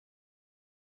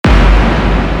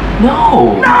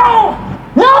No. No!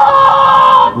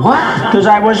 No! What? Because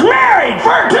I was married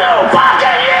for 2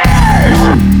 fucking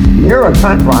years! You're a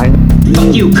cunt, Brian.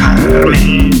 Fuck you,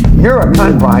 Carmen. You're a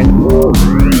cunt, Brian.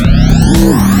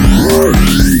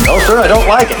 No, sir, I don't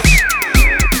like it.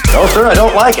 No, sir, I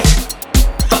don't like it.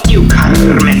 Fuck you,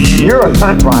 Carmen. You're a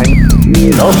cunt, Brian.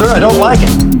 No, sir, I don't like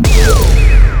it.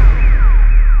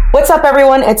 What's up,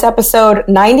 everyone? It's episode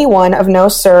 91 of No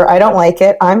Sir, I Don't Like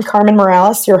It. I'm Carmen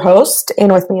Morales, your host,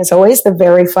 and with me, as always, the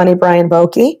very funny Brian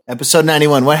Bokeh. Episode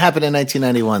 91. What happened in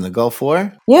 1991? The Gulf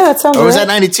War? Yeah, that sounds Or was right.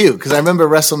 that 92? Because I remember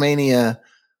WrestleMania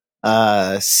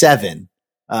 7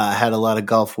 had a lot of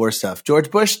Gulf War stuff.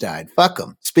 George Bush died. Fuck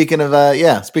him. Speaking of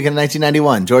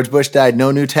 1991, George Bush died.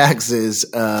 No new taxes,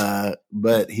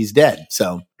 but he's dead.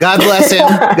 So God bless him.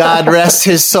 God rest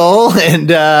his soul, and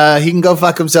he can go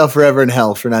fuck himself forever in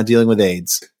hell for not dealing with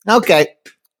AIDS. Okay.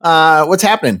 What's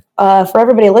happening? For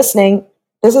everybody listening,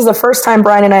 this is the first time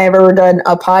Brian and I have ever done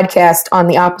a podcast on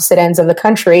the opposite ends of the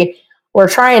country. We're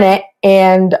trying it,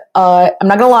 and I'm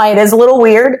not going to lie, it is a little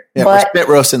weird. Yeah, but we're spit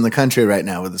roasting the country right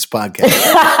now with this podcast.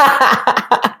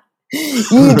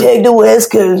 You take the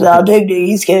West Coast, I'll take the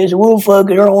East Coast. We'll fuck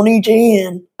it on each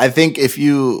end. I think if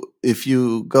you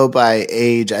go by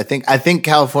age, I think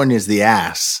California is the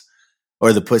ass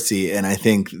or the pussy, and I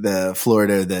think the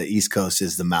Florida, the East Coast,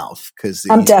 is the mouth. Because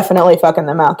I'm definitely fucking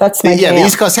them out. That's my jam. the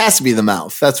East Coast has to be the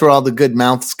mouth. That's where all the good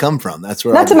mouths come from. That's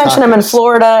where. Not to mention I'm in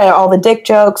Florida, all the dick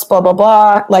jokes, blah blah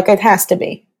blah. Like it has to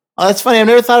be. Oh, that's funny. I've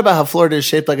never thought about how Florida is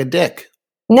shaped like a dick.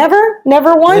 Never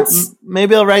once.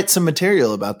 Maybe I'll write some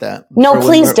material about that. No,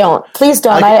 please don't. Please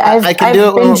don't. I've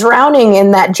been drowning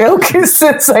in that joke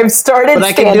since I've started. But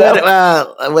I can do it.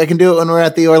 I can do it when we're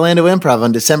at the Orlando Improv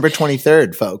on December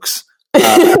 23rd, folks. We're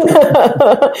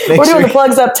doing the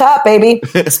plugs up top, baby.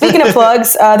 Speaking of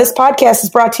plugs, this podcast is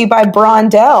brought to you by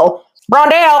Brondell.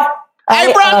 Brondell.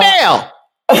 Hey, Brondell.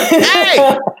 Hey,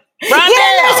 Brondell. Get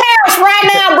in this house right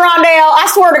now, Brondell. I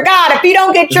swear to God, if you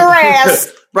don't get your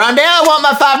ass. Brondell, I want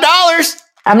my $5.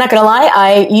 I'm not going to lie.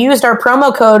 I used our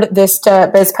promo code this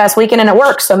past weekend and it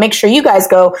works. So make sure you guys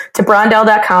go to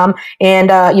Brondell.com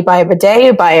and you buy a bidet,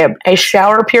 you buy a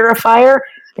shower purifier,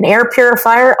 an air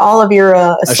purifier, all of your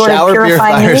assorted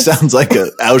purifying needs. Sounds like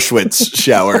an Auschwitz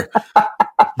shower.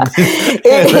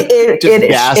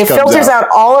 It filters out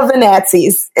all of the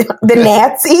Nazis. The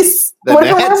Nazis? Where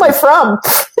am I from?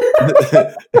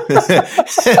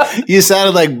 You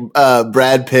sounded like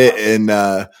Brad Pitt in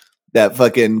that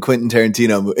fucking Quentin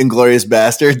Tarantino, Inglourious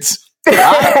Bastards.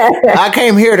 I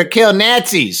came here to kill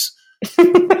Nazis.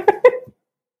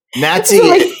 Nazi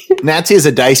is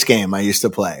a dice game I used to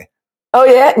play. Oh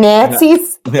yeah,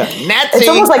 Nazis. Yeah. Nazi. It's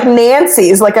almost like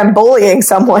Nancy's, like I'm bullying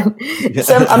someone.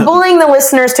 So I'm bullying the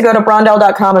listeners to go to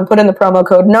Brondell.com and put in the promo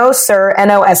code NOSIR,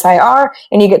 NOSIR,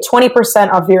 and you get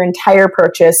 20% off your entire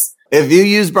purchase. If you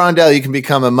use Brondell, you can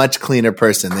become a much cleaner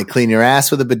person. They clean your ass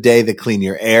with a bidet. They clean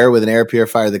your air with an air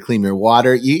purifier. They clean your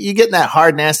water. You get in that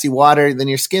hard, nasty water, then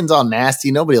your skin's all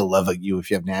nasty. Nobody will love you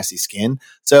if you have nasty skin.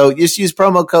 So just use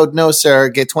promo code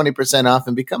NOSIR, get 20% off,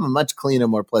 and become a much cleaner,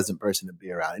 more pleasant person to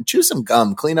be around. And chew some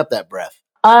gum. Clean up that breath.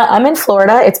 I'm in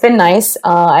Florida. It's been nice.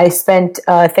 I spent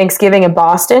Thanksgiving in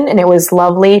Boston, and it was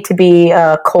lovely to be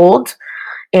cold,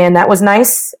 and that was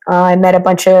nice. I met a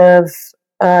bunch of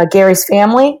Gary's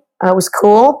family. It was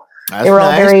cool. They were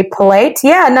all very polite.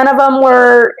 Yeah, none of them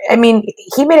were. I mean,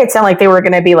 he made it sound like they were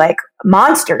going to be like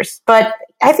monsters, but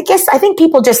I think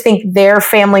people just think their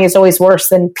family is always worse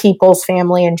than people's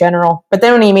family in general. But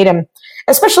then when you meet them,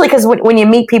 especially because when you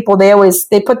meet people, they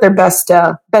put their best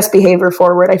behavior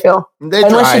forward. I feel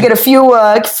unless you get a few,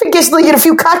 get a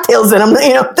few cocktails in them,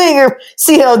 or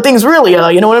see how things really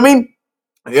are. You know what I mean?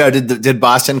 Yeah. Did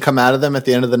Boston come out of them at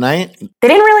the end of the night? They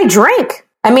didn't really drink.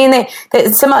 I mean,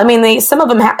 some of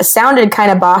them sounded kind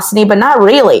of Boston-y, but not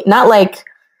really. Not like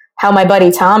how my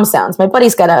buddy Tom sounds. My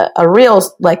buddy's got a real,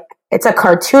 like, it's a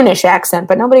cartoonish accent,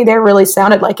 but nobody there really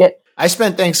sounded like it. I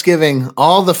spent Thanksgiving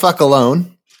all the fuck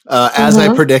alone, as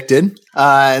I predicted.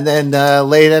 And then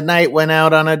late at night went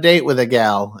out on a date with a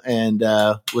gal and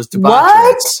was debauched.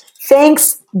 What?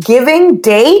 Thanksgiving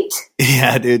date?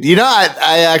 Yeah, dude.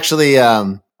 I actually...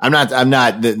 I'm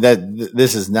not,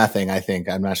 this is nothing, I think.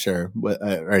 I'm not sure.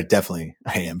 Or definitely,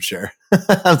 I am sure.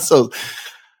 I'm so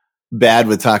bad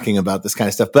with talking about this kind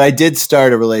of stuff. But I did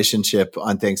start a relationship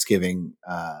on Thanksgiving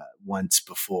once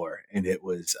before. And it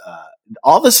was,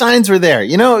 all the signs were there.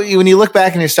 When you look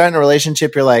back and you're starting a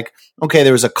relationship, you're like, okay,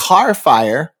 there was a car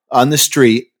fire on the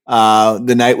street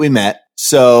the night we met.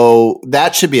 So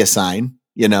that should be a sign,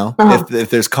 if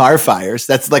there's car fires.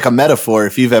 That's like a metaphor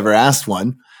if you've ever asked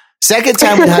one. Second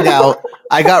time we hung out,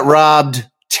 I got robbed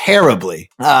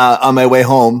terribly on my way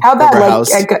home. How bad? from our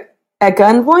Like house. at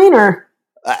gunpoint or?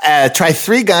 Try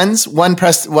 3 guns, one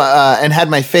pressed, and had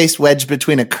my face wedged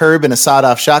between a curb and a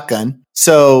sawed-off shotgun.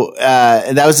 So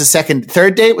that was the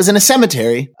third date was in a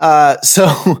cemetery.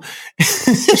 So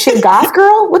Is she a goth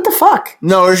girl? What the fuck?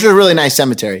 no, it's a really nice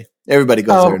cemetery. Everybody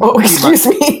goes there. Excuse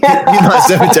me. Piedmont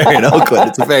Cemetery in Oakland.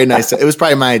 It's a very nice. It was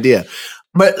probably my idea.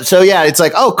 But so yeah, it's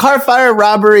like, oh, car fire,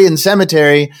 robbery, and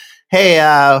cemetery. Hey,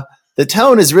 the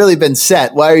tone has really been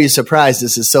set. Why are you surprised?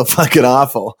 This is so fucking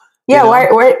awful. Yeah, You know?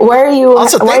 why are you?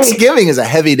 Also, why are you- Thanksgiving is a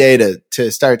heavy day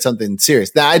to start something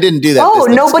serious. Now, I didn't do that. Oh,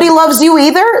 this nobody loves you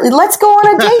either. Let's go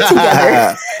on a date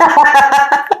together.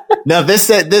 No,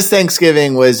 this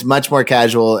Thanksgiving was much more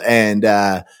casual, and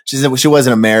she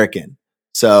wasn't American,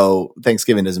 so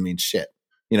Thanksgiving doesn't mean shit.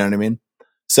 You know what I mean?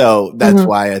 So that's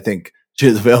why I think she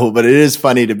was available. But it is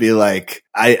funny to be like,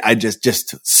 I just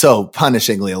so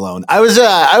punishingly alone. I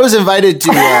was invited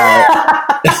to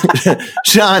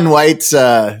Sean White's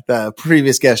the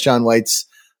previous guest, Sean White's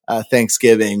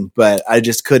Thanksgiving, but I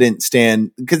just couldn't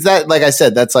stand because that, like I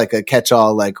said, that's like a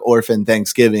catch-all, like orphan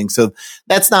Thanksgiving. So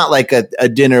that's not like a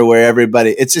dinner where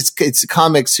everybody. It's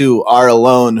comics who are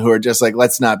alone who are just like,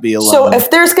 let's not be alone. So if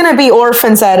there's going to be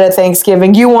orphans at a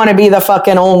Thanksgiving, you want to be the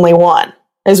fucking only one,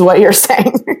 is what you're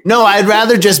saying. No, I'd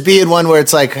rather just be in one where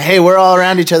it's like, hey, we're all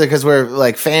around each other because we're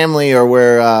like family or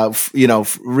we're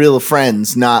real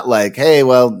friends. Not like, hey,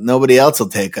 well, nobody else will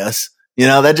take us. You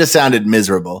know, that just sounded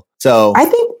miserable. So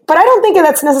But I don't think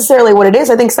that's necessarily what it is.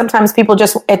 I think sometimes people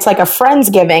it's like a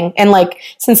Friendsgiving. And like,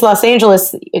 since Los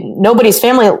Angeles, nobody's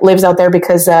family lives out there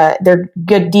because they're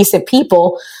good, decent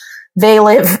people. They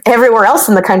live everywhere else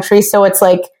in the country. So it's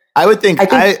like, I would think,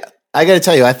 I got to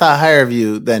tell you, I thought higher of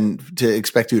you than to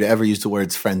expect you to ever use the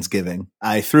words Friendsgiving.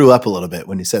 I threw up a little bit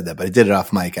when you said that, but I did it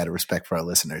off mic out of respect for our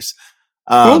listeners.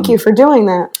 thank you for doing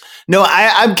that. No,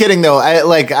 I'm kidding though.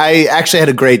 I actually had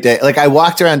a great day. Like I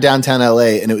walked around downtown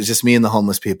LA and it was just me and the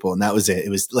homeless people. And that was it. It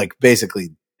was like basically,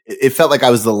 it felt like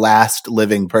I was the last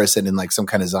living person in like some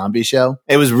kind of zombie show.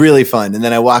 It was really fun. And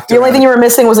then I walked The around. only thing you were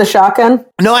missing was a shotgun?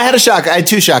 No, I had a shotgun. I had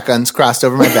 2 shotguns crossed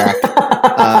over my back.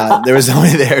 There was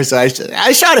only there. So I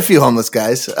shot a few homeless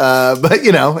guys. But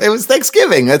you know, it was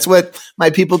Thanksgiving. That's what my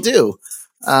people do.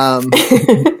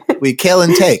 We kill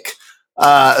and take.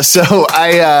 So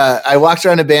I walked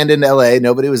around abandoned LA.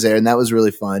 Nobody was there and that was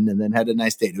really fun and then had a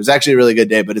nice date. It was actually a really good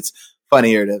day, but it's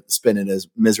funnier to spin it as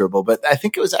miserable. But I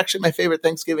think it was actually my favorite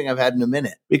Thanksgiving I've had in a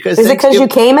minute because Is it because you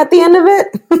came at the end of it?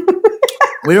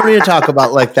 we don't need to talk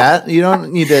about like that. You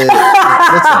don't need to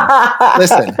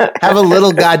listen, have a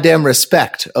little goddamn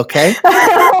respect. Okay.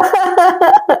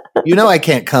 You know, I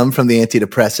can't come from the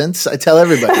antidepressants. I tell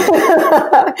everybody.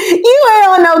 You ain't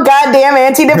on no goddamn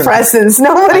antidepressants.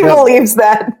 Nobody believes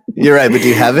that. You're right, but do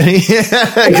you have any? Can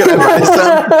I buy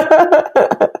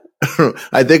some?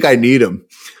 I think I need them.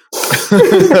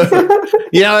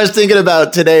 You know, I was thinking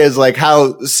about today is like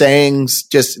how sayings,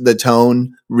 just the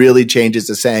tone really changes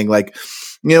the saying. Like,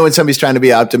 you know, when somebody's trying to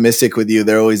be optimistic with you,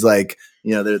 they're always like,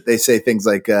 you know, they say things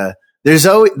like, there's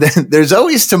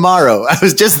always tomorrow. I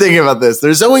was just thinking about this.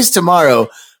 There's always tomorrow.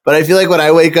 But I feel like when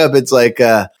I wake up, it's like,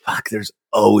 fuck, there's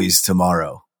always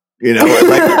tomorrow. You know,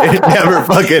 like it never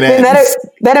fucking ends.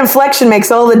 That inflection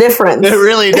makes all the difference. It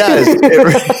really does.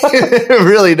 It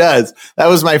really does. That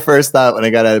was my first thought when I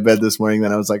got out of bed this morning.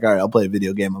 Then I was like, all right, I'll play a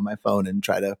video game on my phone and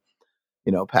try to,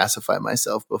 you know, pacify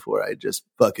myself before I just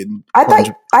fucking. I thought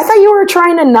you were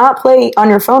trying to not play on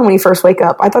your phone when you first wake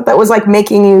up. I thought that was like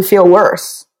making you feel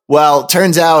worse. Well,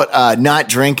 turns out not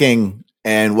drinking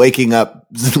and waking up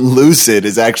lucid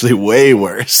is actually way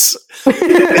worse.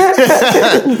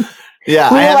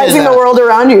 Yeah, realizing the world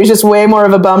around you is just way more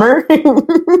of a bummer.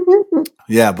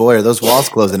 Yeah, boy, are those walls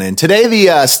closing in. Today,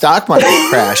 the stock market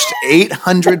crashed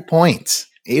 800 points.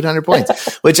 800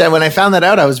 points. Which when I found that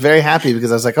out, I was very happy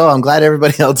because I was like, oh, I'm glad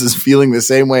everybody else is feeling the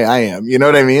same way I am. You know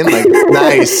what I mean? Like,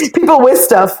 nice. People with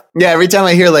stuff. Yeah, every time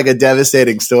I hear like a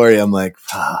devastating story, I'm like,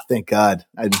 thank God.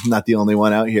 I'm not the only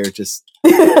one out here. Just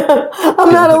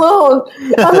I'm not alone.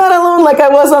 I'm not alone like I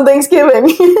was on Thanksgiving.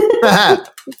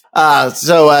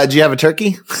 So, do you have a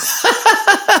turkey?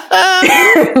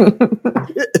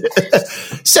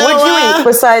 So, What'd you eat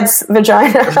besides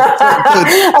vagina?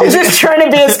 I'm just trying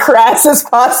to be as crass as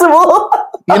possible.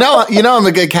 You know, I'm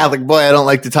a good Catholic boy. I don't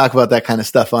like to talk about that kind of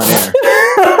stuff on air.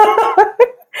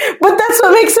 But that's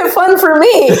what makes it fun for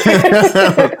me.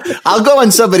 I'll go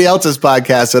on somebody else's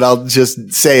podcast and I'll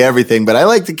just say everything, but I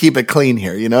like to keep it clean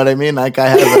here. You know what I mean? Like I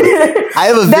have I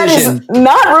have a That vision. is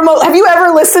not remote. Have you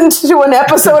ever listened to an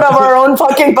episode of our own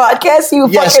fucking podcast, you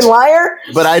Yes. fucking liar?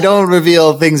 But I don't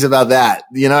reveal things about that.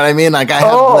 You know what I mean? Like I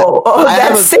have. I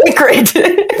have that's sacred.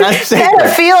 That's sacred.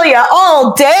 Pedophilia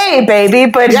all day, baby.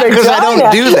 But Yeah, 'cause I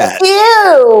don't do that.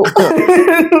 Ew.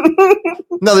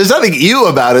 No, there's nothing you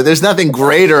about it. There's nothing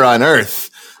greater on earth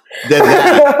than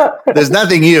that. There's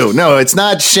nothing you. No, it's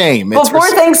not shame. It's Before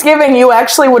Thanksgiving, you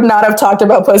actually would not have talked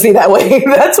about pussy that way.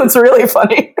 That's what's really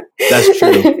funny. That's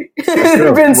true.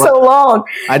 It's been so long.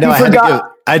 I know. You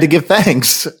I had to give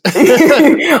thanks.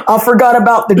 I forgot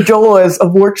about the joys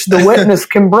of which the wetness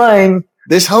can bring.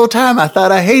 This whole time, I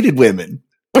thought I hated women.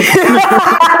 Turns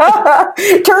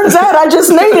out I just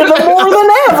needed them more than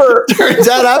ever. Turns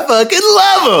out I fucking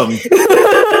love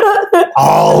them.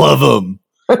 All of them.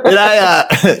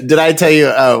 Did I tell you?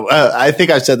 I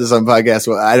think I've said this on podcast.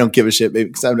 Well, I don't give a shit,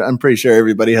 because I'm pretty sure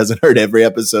everybody hasn't heard every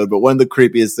episode. But one of the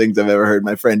creepiest things I've ever heard,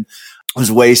 my friend was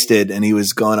wasted and he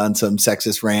was going on some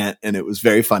sexist rant, and it was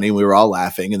very funny. We were all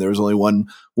laughing, and there was only one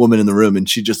woman in the room, and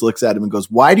she just looks at him and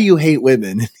goes, "Why do you hate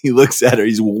women?" And he looks at her.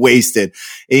 He's wasted.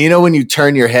 And you know when you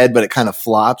turn your head, but it kind of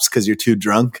flops because you're too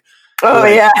drunk. Oh,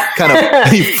 Like, yeah. kind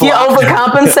of you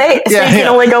overcompensate, so Yeah, you can yeah.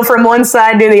 only go from one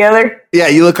side to the other. Yeah,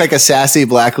 you look like a sassy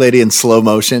black lady in slow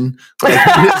motion. Like,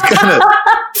 you just kind of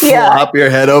Yeah. flop your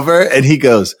head over, and he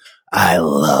goes, "I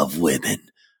love women.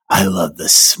 I love the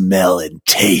smell and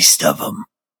taste of them."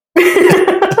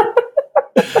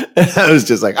 And I was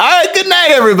just like, "All right, good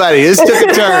night, everybody. This took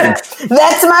a turn.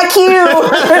 That's my cue.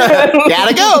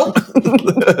 Gotta go."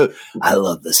 I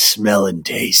love the smell and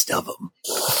taste of them.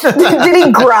 Did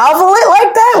he grovel it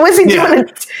like that? Was he Yeah. doing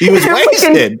it? He was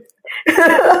wasted.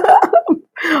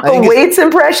 A Waits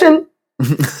impression?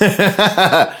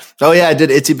 Oh yeah, I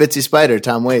did Itsy Bitsy Spider,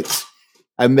 Tom Waits.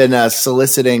 I've been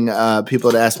soliciting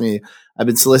people to ask me. I've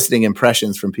been soliciting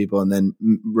impressions from people and then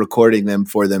recording them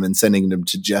for them and sending them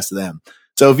to just them.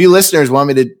 So if you listeners want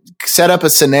me to set up a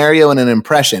scenario and an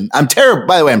impression, I'm terrible.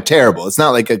 By the way, I'm terrible. It's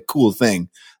not like a cool thing.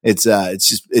 It's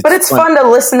just. But it's fun to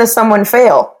listen to someone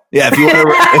fail. Yeah, if you want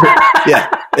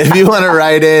to, if you want to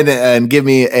write in and give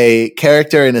me a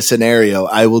character and a scenario,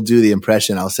 I will do the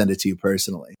impression. I'll send it to you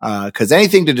personally. Because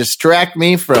anything to distract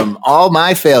me from all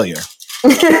my failure.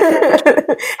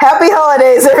 Happy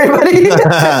holidays, everybody.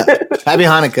 Happy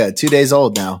Hanukkah, 2 days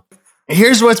old now.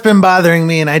 Here's what's been bothering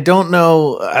me, and I don't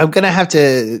know. I'm going to have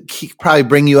to probably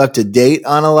bring you up to date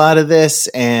on a lot of this,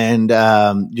 and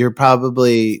you're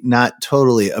probably not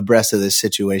totally abreast of this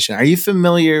situation. Are you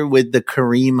familiar with the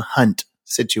Kareem Hunt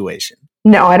situation?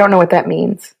 No, I don't know what that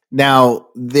means. Now,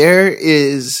 there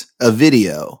is a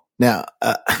video. Now,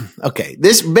 okay,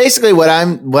 this basically what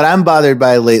I'm bothered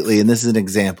by lately, and this is an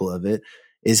example of it,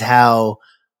 is how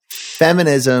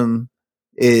feminism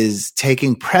is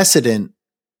taking precedent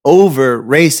over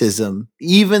racism,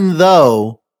 even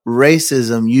though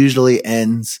racism usually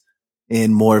ends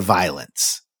in more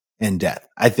violence and death,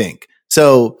 I think.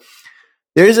 So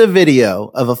there's a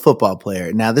video of a football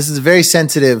player. Now, this is a very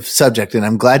sensitive subject, and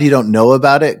I'm glad you don't know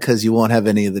about it because you won't have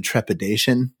any of the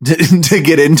trepidation to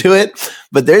get into it.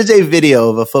 But there's a video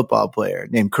of a football player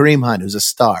named Kareem Hunt, who's a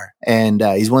star, and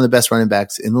he's one of the best running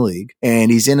backs in the league.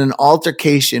 And he's in an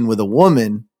altercation with a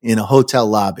woman in a hotel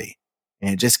lobby.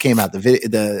 And it just came out.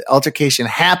 The altercation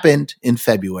happened in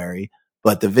February,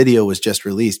 but the video was just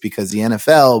released because the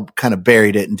NFL kind of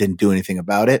buried it and didn't do anything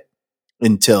about it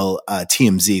until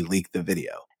TMZ leaked the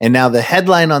video. And now the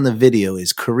headline on the video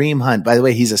is Kareem Hunt. By the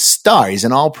way, he's a star. He's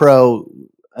an all-pro,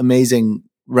 amazing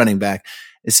running back.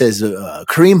 It says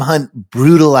Kareem Hunt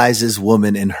brutalizes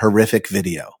woman in horrific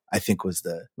video, I think was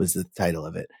the title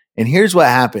of it. And here's what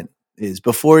happened is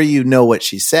before you know what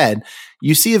she said,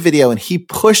 you see a video and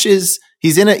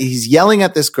he's yelling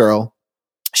at this girl.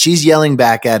 She's yelling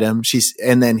back at him.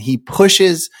 And then he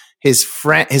pushes his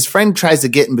friend. His friend tries to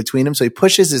get in between him. So he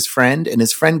pushes his friend and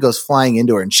his friend goes flying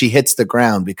into her and she hits the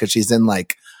ground because she's in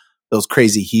like those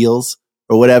crazy heels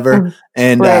or whatever.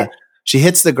 And, Right. she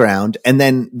hits the ground and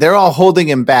then they're all holding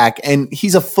him back and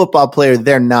he's a football player.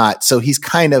 They're not. So he's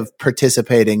kind of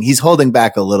participating. He's holding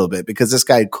back a little bit because this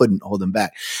guy couldn't hold him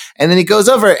back. And then he goes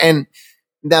over and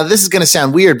now this is going to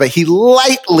sound weird, but he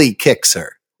lightly kicks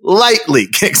her.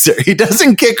 He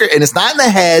doesn't kick her and it's not in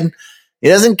the head. He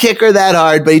doesn't kick her that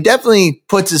hard, but he definitely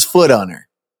puts his foot on her,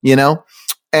 you know,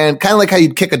 and kind of like how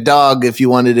you'd kick a dog if you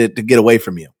wanted it to get away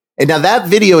from you. And now that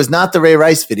video is not the Ray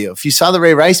Rice video. If you saw the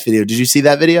Ray Rice video, did you see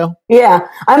that video? Yeah,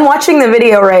 I'm watching the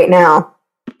video right now.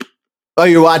 Oh,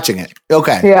 you're watching it.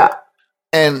 Okay. Yeah.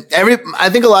 And I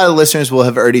think a lot of listeners will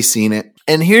have already seen it.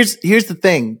 And here's the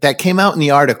thing that came out in the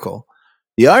article.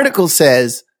 The article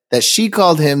says that she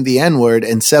called him the N-word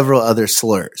and several other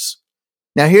slurs.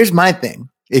 Now, here's my thing.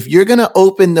 If you're going to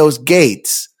open those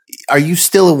gates, are you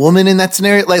still a woman in that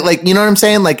scenario? Like, you know what I'm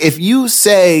saying? Like, if you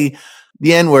say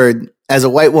the N-word as a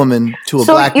white woman to a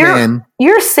black man.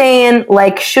 You're saying,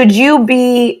 like, are you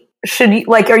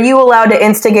allowed to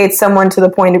instigate someone to the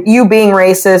point of you being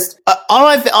racist?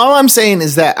 All I'm saying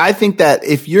is that I think that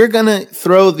if you're going to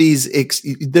throw these,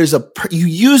 you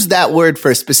use that word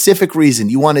for a specific reason.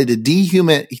 You wanted to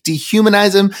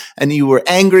dehumanize him, and you were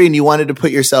angry and you wanted to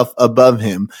put yourself above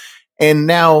him. And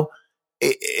now,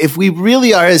 if we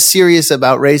really are as serious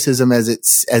about racism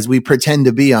as we pretend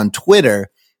to be on Twitter,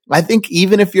 I think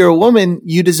even if you're a woman,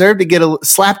 you deserve to get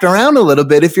slapped around a little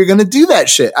bit if you're going to do that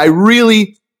shit.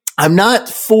 I'm not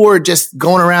for just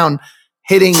going around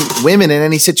hitting women in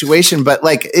any situation, but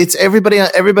like it's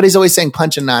everybody's always saying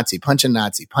punch a Nazi, punch a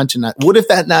Nazi, punch a Nazi. What if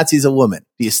that Nazi's a woman?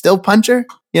 Do you still punch her?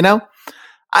 You know,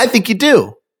 I think you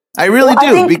do. I really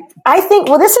do. I think,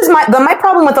 this is my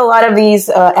problem with a lot of these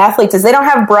athletes is they don't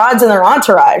have broads in their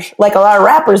entourage like a lot of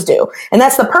rappers do. And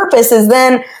that's the purpose is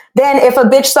then if a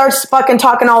bitch starts fucking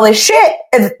talking all this shit,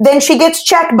 then she gets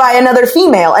checked by another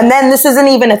female. And then this isn't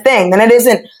even a thing.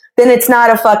 Then it's not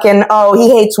a fucking, oh, he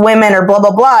hates women or blah,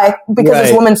 blah, blah, because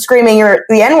this woman's screaming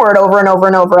the N-word over and over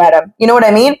and over at him. You know what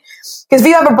I mean? Because if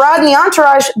you have a broad in the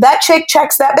entourage, that chick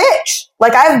checks that bitch.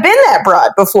 Like, I've been that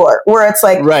broad before, where it's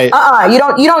like, you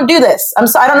don't do this.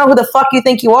 I don't know who the fuck you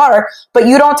think you are, but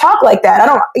you don't talk like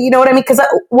that. You know what I mean? Because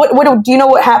what do you know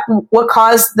what happened? What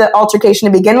caused the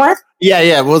altercation to begin with?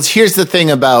 Yeah. Well, here's the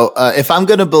thing about if I'm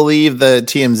going to believe the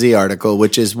TMZ article,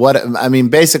 which is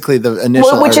basically the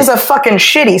initial, which is a fucking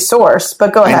shitty source.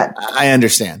 But go ahead. I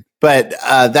understand. But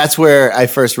that's where I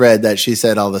first read that she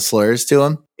said all the slurs to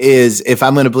him. Is if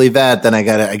I'm going to believe that, then I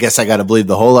guess I got to believe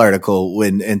the whole article.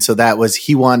 And so that was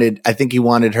I think he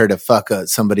wanted her to fuck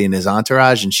somebody in his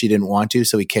entourage, and she didn't want to,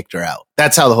 so he kicked her out.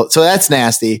 That's how so that's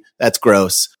nasty. That's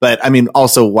gross. But I mean,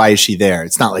 also, why is she there?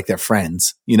 It's not like they're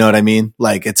friends. You know what I mean?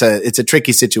 Like it's a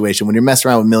tricky situation when you're messing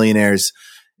around with millionaires.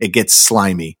 It gets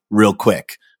slimy real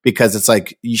quick. Because it's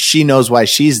like she knows why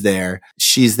she's there.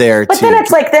 She's there. But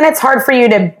then it's hard for you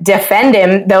to defend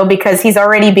him though because he's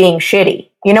already being shitty.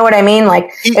 You know what I mean?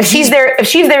 Like if she's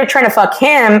there trying to fuck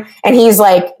him, and he's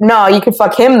like, "No, you can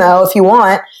fuck him though if you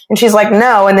want," and she's like,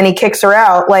 "No," and then he kicks her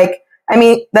out. Like, I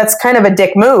mean, that's kind of a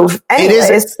dick move.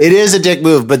 Anyways. It is a dick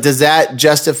move, but does that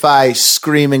justify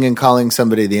screaming and calling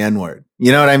somebody the N-word?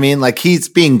 You know what I mean? Like he's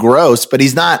being gross, but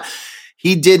he's not.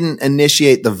 He didn't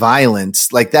initiate the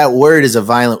violence. Like that word is a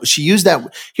violent. She used that.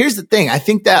 Here's the thing. I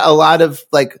think that a lot of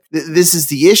this is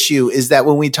the issue is that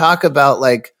when we talk about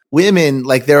like women,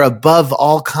 like they're above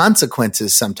all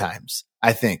consequences sometimes.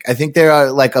 I think they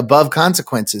are like above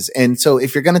consequences. And so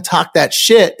if you're going to talk that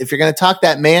shit, if you're going to talk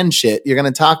that man shit, you're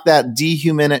going to talk that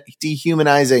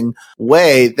dehumanizing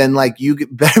way, then like you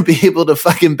better be able to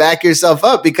fucking back yourself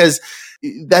up because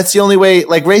that's the only way.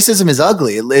 Like racism is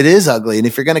ugly. It is ugly. And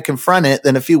if you're going to confront it,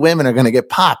 then a few women are going to get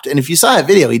popped. And if you saw that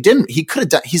video, he could have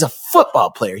done, he's a football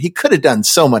player. He could have done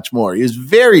so much more. He was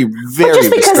very, very, but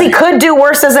just because he could do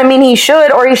worse doesn't mean he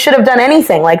should, or he should have done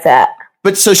anything like that.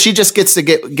 But so she just gets to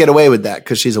get away with that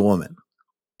because she's a woman.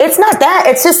 It's not that.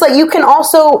 It's just like you can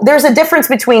also, there's a difference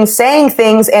between saying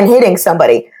things and hitting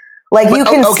somebody. Like you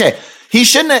can. Okay. He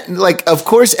shouldn't, like, of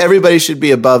course, everybody should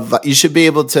be above, you should be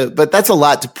able to, but that's a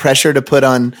lot to pressure to put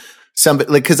on somebody,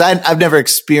 like, cause I've never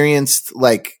experienced,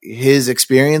 like, his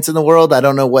experience in the world. I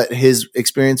don't know what his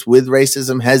experience with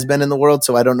racism has been in the world,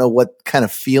 so I don't know what kind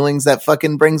of feelings that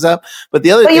fucking brings up. But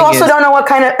the other thing you also don't know what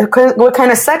kind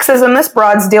of sexism this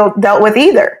broad's dealt with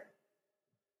either.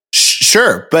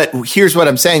 Sure, but here's what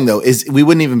I'm saying, though, is we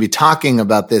wouldn't even be talking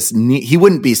about this. He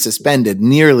wouldn't be suspended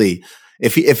nearly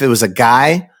if it was a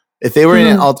guy. If they were in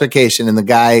an altercation and the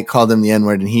guy called him the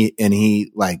N-word and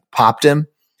he like popped him,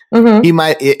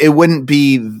 it wouldn't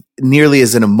be nearly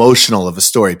as an emotional of a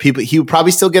story. He would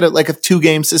probably still get a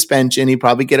 2-game suspension. He'd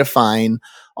probably get a fine,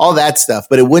 all that stuff,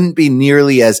 but it wouldn't be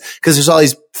nearly as, cause there's all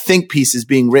these think pieces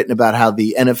being written about how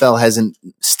the NFL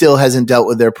still hasn't dealt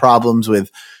with their problems with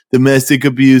domestic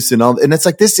abuse and all. And it's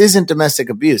like, this isn't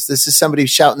domestic abuse. This is somebody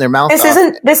shouting their mouth off.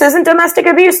 This isn't domestic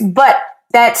abuse, but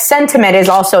that sentiment is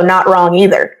also not wrong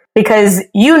either. Because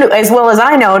you, as well as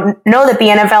I know that the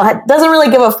NFL doesn't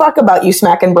really give a fuck about you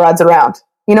smacking broads around.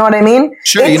 You know what I mean?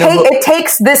 Sure. It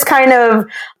takes this kind of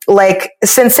like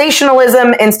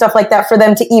sensationalism and stuff like that for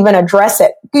them to even address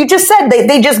it. You just said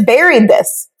they just buried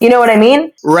this. You know what I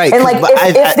mean? Right. And like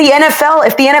if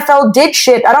the NFL did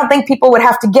shit, I don't think people would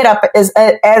have to get up as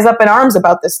up in arms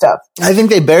about this stuff. I think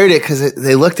they buried it because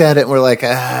they looked at it and were like,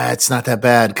 it's not that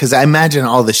bad. Because I imagine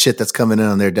all the shit that's coming in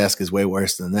on their desk is way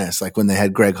worse than this. Like when they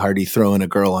had Greg Hardy throwing a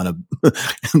girl on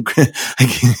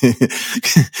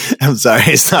I'm sorry,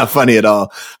 it's not funny at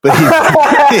all. But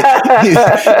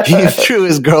he threw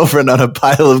his girlfriend on a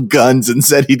pile of guns and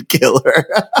said he'd kill her.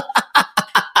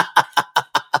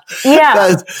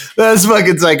 Yeah, that's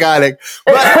fucking psychotic.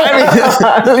 But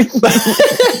I mean,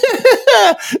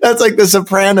 that's like The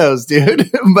Sopranos,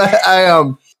 dude.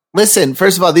 But listen,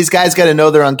 first of all, these guys got to know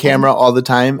they're on camera all the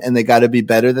time, and they got to be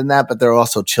better than that. But they're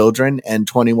also children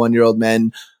and 21-year-old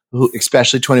men.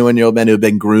 Especially 21-year-old men who have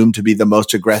been groomed to be the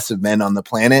most aggressive men on the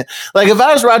planet. Like if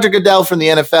I was Roger Goodell from the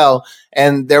NFL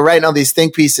and they're writing all these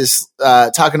think pieces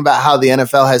talking about how the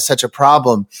NFL has such a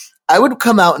problem, I would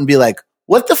come out and be like,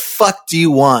 what the fuck do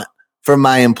you want from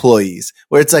my employees?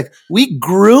 Where it's like, we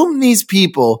groom these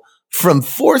people from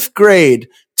 4th grade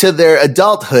to their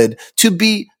adulthood to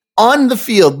be on the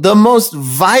field, the most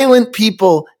violent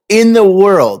people in the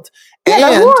world.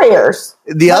 Yeah, they're warriors.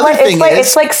 The other thing is,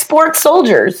 it's like sports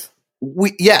soldiers.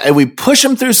 And we push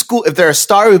them through school. If they're a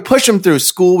star, we push them through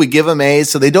school. We give them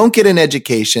A's so they don't get an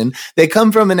education. They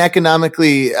come from an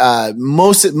economically,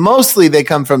 mostly they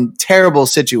come from terrible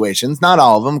situations. Not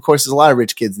all of them. Of course, there's a lot of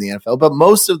rich kids in the NFL, but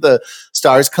most of the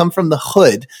stars come from the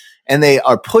hood. And they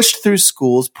are pushed through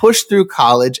schools, pushed through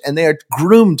college, and they are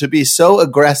groomed to be so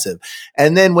aggressive.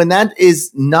 And then when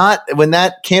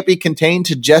that can't be contained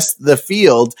to just the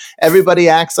field, everybody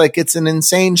acts like it's an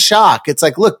insane shock. It's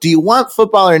like, look, do you want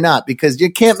football or not? Because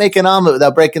you can't make an omelet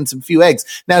without breaking some few eggs.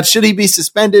 Now, should he be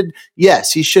suspended?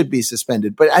 Yes, he should be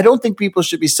suspended. But I don't think people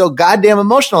should be so goddamn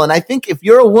emotional. And I think if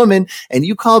you're a woman and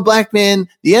you call a black man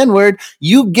the N-word,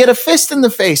 you get a fist in the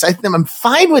face. I'm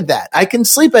fine with that. I can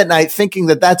sleep at night thinking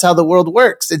that that's how the world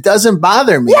works. It doesn't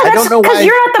bother me. Yeah, I don't know why. Because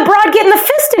you're not the broad getting the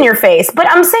fist in your face. But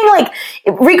I'm saying, like,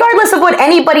 regardless of what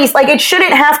anybody's, like, it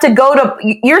shouldn't have to go to,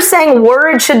 you're saying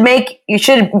words should make, you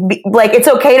should be, like, it's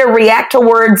okay to react to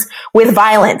words with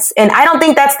violence. And I don't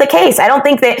think that's the case. I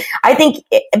think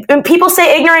when people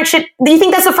say ignorant shit, do you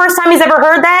think that's the first time he's ever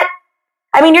heard that?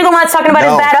 I mean, you're the one that's talking about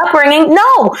his bad upbringing.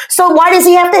 No. So why does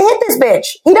he have to hit this bitch?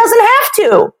 He doesn't have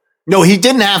to. No, he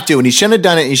didn't have to, and he shouldn't have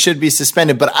done it. He should be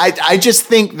suspended. But I just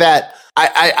think that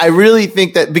I really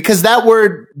think that because that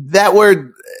word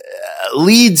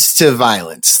leads to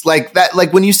violence, like that.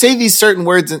 Like when you say these certain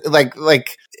words,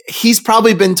 like he's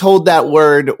probably been told that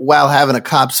word while having a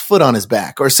cop's foot on his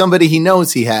back, or somebody he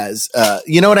knows he has.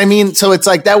 You know what I mean? So it's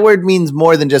like that word means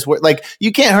more than just word. Like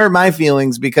you can't hurt my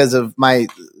feelings because of my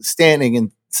standing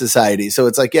in society. So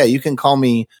it's like, yeah, you can call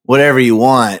me whatever you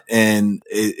want. And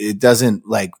it doesn't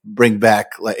like bring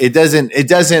back, like, it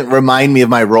doesn't remind me of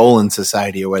my role in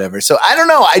society or whatever. So I don't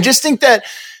know. I just think that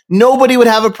nobody would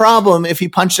have a problem if he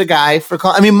punched a guy for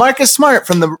Marcus Smart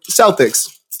from the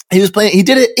Celtics. He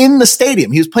did it in the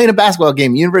stadium. He was playing a basketball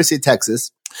game, University of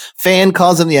Texas. Fan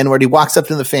calls him the N-word. He walks up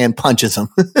to the fan, punches him.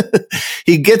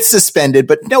 He gets suspended,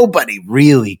 but nobody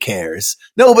really cares.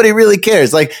 Nobody really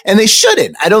cares. Like, and they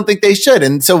shouldn't. I don't think they should.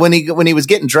 And so when he was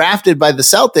getting drafted by the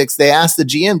Celtics, they asked the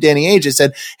GM, Danny Ainge, and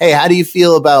said, "Hey, how do you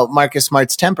feel about Marcus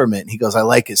Smart's temperament?" He goes, "I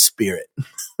like his spirit."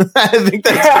 I think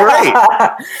that's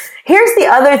great. Here's the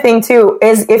other thing too,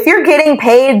 is if you're getting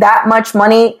paid that much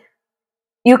money,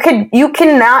 you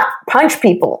cannot punch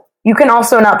people. You can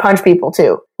also not punch people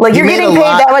too. Like you're getting paid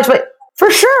that much, but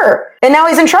for sure. And now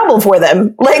he's in trouble for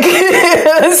them. Like,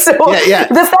 so yeah.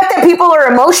 The fact that people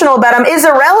are emotional about him is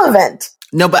irrelevant.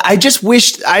 No, but I just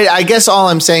wished, I guess all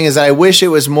I'm saying is that I wish it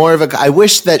was more of I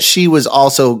wish that she was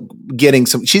also getting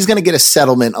she's going to get a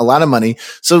settlement, a lot of money.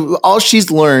 So all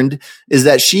she's learned is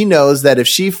that she knows that if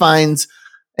she finds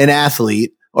an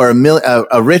athlete or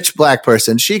a rich black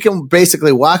person, she can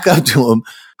basically walk up to him,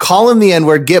 call him the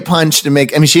N-word, get punched, and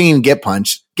she didn't even get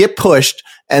punched, get pushed,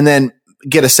 and then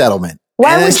get a settlement.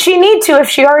 Why would she need to if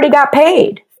she already got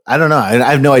paid? I don't know.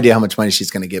 I have no idea how much money she's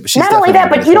going to get. But she's not only that,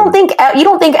 but you don't think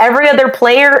every other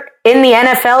player in the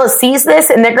NFL sees this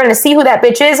and they're going to see who that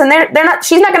bitch is, and they're not.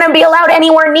 She's not going to be allowed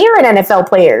anywhere near an NFL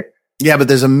player. Yeah, but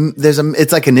there's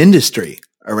it's like an industry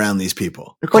around these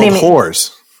people. They're called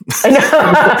whores. But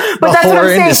that's what I'm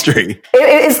saying. Industry.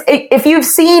 If you've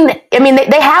seen, I mean,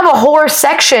 they have a horror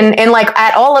section in like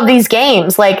at all of these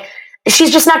games. Like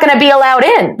she's just not going to be allowed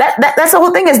in. That's the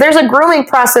whole thing. Is there's a grooming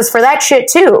process for that shit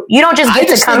too. You don't just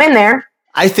get to come in there.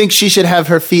 I think she should have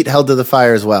her feet held to the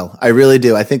fire as well. I really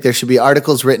do. I think there should be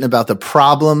articles written about the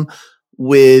problem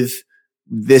with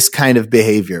this kind of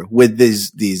behavior, with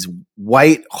these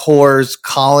white whores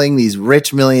calling these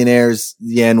rich millionaires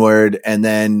the N-word, and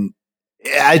then.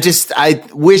 I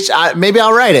wish maybe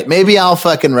I'll write it. Maybe I'll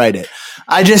fucking write it.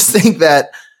 I just think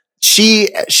that she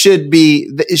shouldn't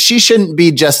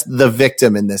be just the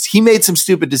victim in this. He made some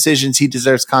stupid decisions. He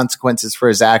deserves consequences for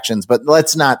his actions, but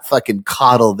let's not fucking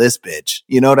coddle this bitch.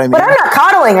 You know what I mean? But I'm not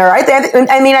coddling her.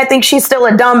 I think she's still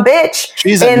a dumb bitch.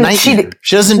 She's a nightmare.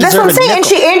 She doesn't deserve That's what I'm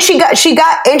saying. And she got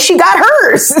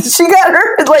hers. She got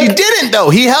hers. Like, she didn't though.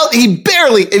 He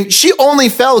barely. She only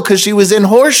fell because she was in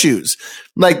horseshoes.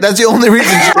 Like, that's the only reason.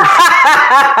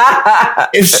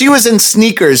 If she was in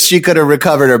sneakers, she could have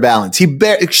recovered her balance. She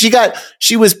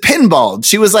was pinballed.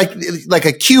 She was like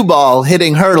a cue ball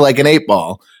hitting her like an 8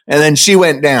 ball. And then she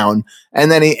went down and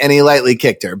then he lightly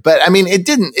kicked her. But I mean,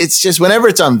 it's just whenever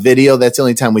it's on video, that's the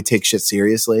only time we take shit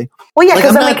seriously. Well, yeah,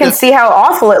 because then we can see how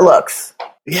awful it looks.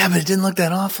 Yeah, but it didn't look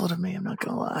that awful to me. I'm not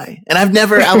gonna lie. And I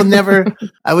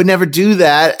would never do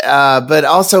that. But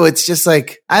also it's just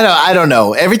like, I don't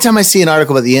know. Every time I see an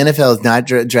article about the NFL is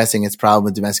not addressing its problem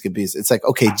with domestic abuse, it's like,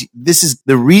 okay, this is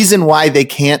the reason why they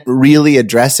can't really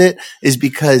address it is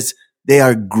because they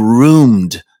are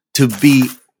groomed to be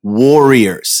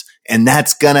warriors. And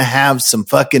that's gonna have some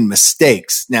fucking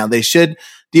mistakes. Now they should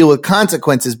deal with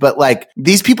consequences, but like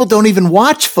these people don't even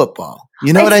watch football.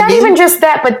 You know what I mean? It's not even just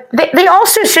that, but they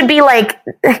also should be like,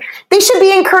 they should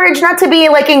be encouraged not to be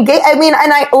like engaged. I mean,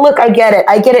 and I get it.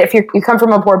 I get it. If you come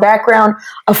from a poor background,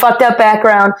 a fucked up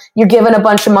background, you're given a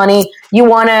bunch of money, you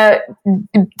want to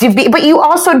be, but you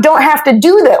also don't have to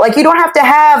do that. Like, you don't have to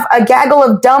have a gaggle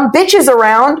of dumb bitches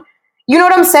around. You know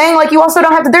what I'm saying? Like, you also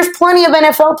don't have to, there's plenty of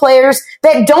NFL players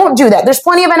that don't do that. There's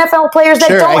plenty of NFL players that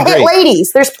don't hit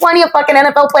ladies. There's plenty of fucking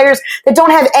NFL players that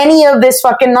don't have any of this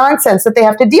fucking nonsense that they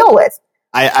have to deal with.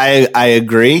 I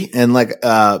agree. And like,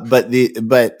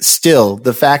 but still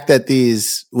the fact that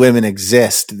these women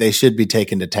exist, they should be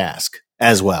taken to task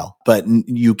as well. But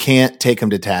you can't take them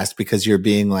to task because you're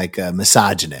being like a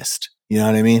misogynist. You know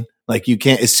what I mean? Like, you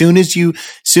can't, as soon as you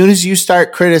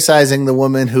start criticizing the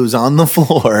woman who's on the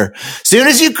floor, as soon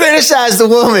as you criticize the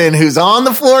woman who's on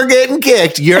the floor getting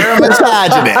kicked, you're a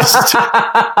misogynist.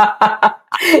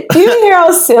 Do you hear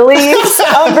how silly you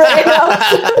sound right now?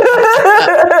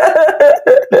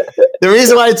 The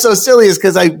reason why it's so silly is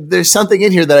because there's something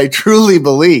in here that I truly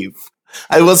believe.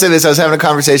 I will say this. I was having a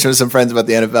conversation with some friends about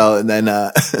the NFL, and then,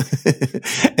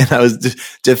 and I was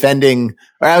defending,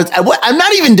 or I'm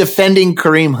not even defending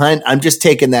Kareem Hunt. I'm just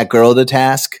taking that girl to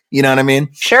task. You know what I mean?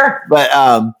 Sure. But,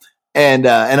 and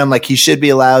I'm like, he should be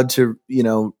allowed to,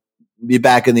 be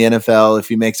back in the NFL. If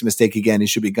he makes a mistake again, he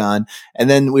should be gone. And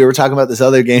then we were talking about this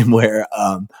other game where,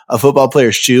 a football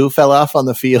player's shoe fell off on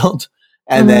the field.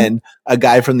 And then a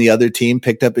guy from the other team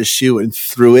picked up his shoe and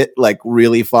threw it like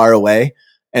really far away.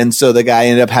 And so the guy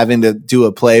ended up having to do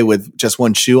a play with just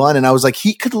one shoe on. And I was like,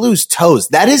 he could lose toes.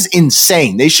 That is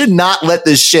insane. They should not let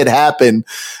this shit happen. And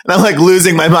I'm like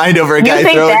losing my mind over a guy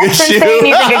throwing a shoe. Insane?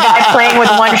 You think a guy playing with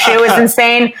one shoe is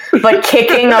insane, but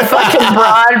kicking a fucking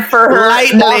broad for her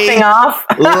bouncing off?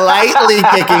 Lightly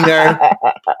kicking her.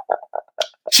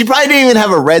 She probably didn't even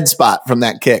have a red spot from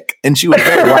that kick. And she was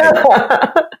very white.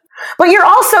 But you're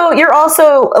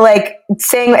also like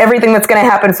saying everything that's going to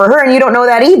happen for her, and you don't know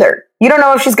that either. You don't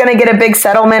know if she's going to get a big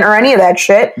settlement or any of that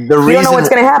shit. You don't know what's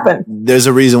going to happen. There's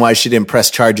a reason why she didn't press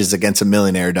charges against a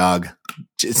millionaire, dog.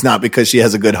 It's not because she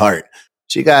has a good heart.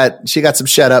 She got some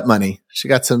shut up money. She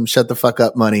got some shut the fuck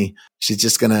up money. She's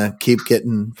just going to keep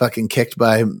getting fucking kicked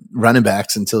by running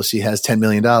backs until she has $10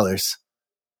 million.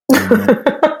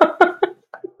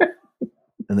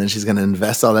 And then she's going to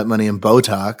invest all that money in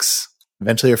Botox.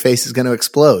 Eventually her face is going to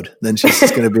explode. Then she's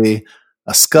just going to be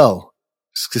a skull.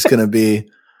 It's just going to be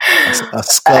a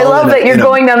skull. I love that you're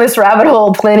going down this rabbit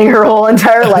hole, planning her whole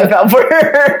entire life out for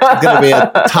her. It's going to be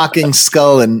a talking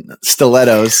skull and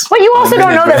stilettos. But you also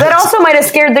don't know that. That also might have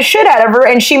scared the shit out of her,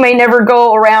 and she may never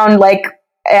go around like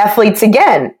athletes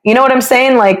again. You know what I'm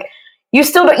saying? Like, you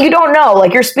don't know.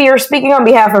 Like, you're speaking on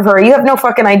behalf of her. You have no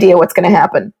fucking idea what's going to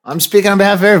happen. I'm speaking on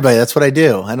behalf of everybody. That's what I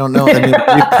do. I don't know. I mean,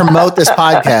 we promote this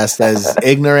podcast as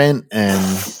ignorant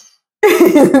and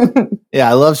yeah,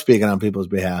 I love speaking on people's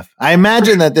behalf. I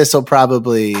imagine that this will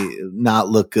probably not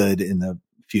look good in the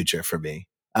future for me,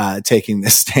 taking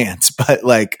this stance, but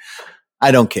like,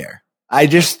 I don't care. I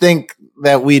just think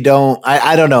that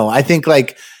I don't know. I think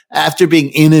like, after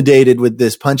being inundated with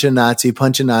this punch a Nazi,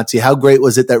 how great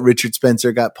was it that Richard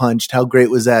Spencer got punched? How great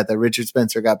was that Richard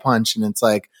Spencer got punched? And it's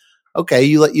like, okay,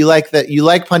 you like that, you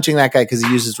like punching that guy because he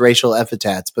uses racial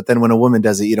epithets, but then when a woman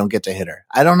does it, you don't get to hit her.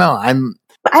 I don't know. I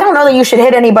don't know that you should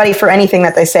hit anybody for anything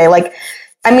that they say. Like,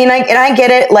 I mean, I get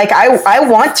it. Like, I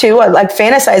want to, like,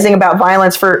 fantasizing about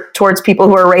violence towards people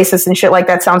who are racist and shit like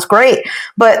that sounds great.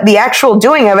 But the actual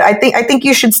doing of it, I think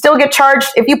you should still get charged.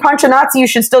 If you punch a Nazi, you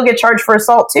should still get charged for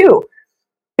assault too.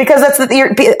 because that's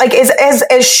like as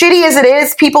shitty as it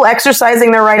is, people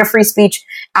exercising their right of free speech.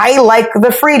 I like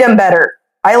the freedom better.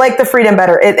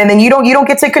 And then you don't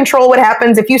get to control what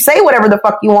happens if you say whatever the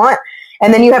fuck you want,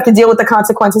 and then you have to deal with the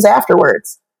consequences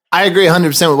afterwards. I agree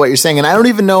 100% with what you're saying, and I don't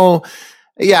even know.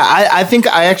 Yeah, I think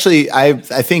I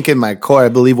think in my core, I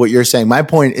believe what you're saying. My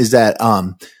point is that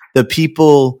the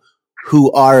people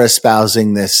who are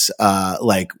espousing this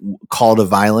like call to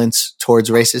violence towards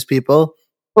racist people,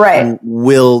 right,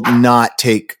 will not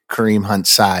take Kareem Hunt's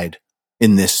side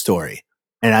in this story,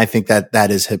 and I think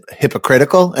that is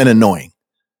hypocritical and annoying.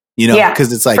 You know,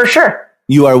 because it's like, for sure,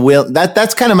 you are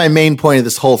that's kind of my main point of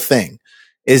this whole thing,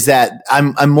 is that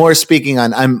I'm more speaking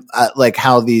on like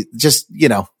how the just, you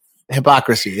know,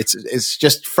 hypocrisy. It's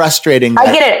just frustrating.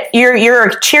 I get it. You're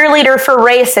a cheerleader for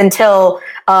race until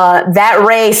that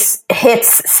race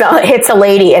hits a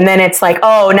lady, and then it's like,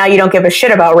 oh, now you don't give a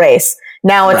shit about race.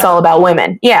 Now it's all about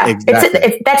women. Yeah,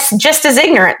 exactly. That's just as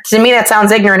ignorant to me. That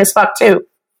sounds ignorant as fuck too.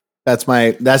 That's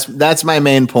my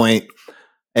main point.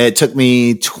 It took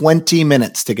me 20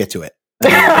 minutes to get to it.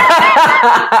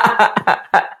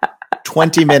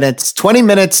 20 minutes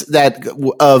that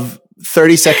of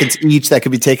 30 seconds each that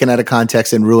could be taken out of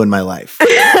context and ruin my life. We'll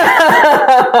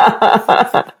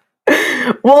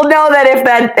know that if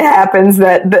that happens,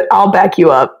 that I'll back you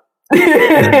up.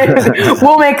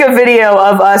 We'll make a video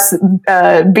of us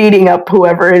beating up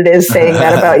whoever it is saying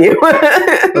that about you.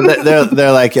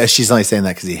 they're like, yeah, she's only saying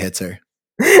that because he hits her.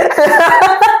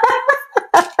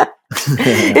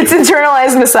 It's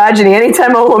internalized misogyny.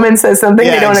 Anytime a woman says something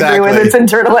they don't agree with, it's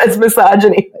internalized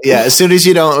misogyny. Yeah, as soon as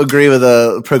you don't agree with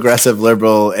a progressive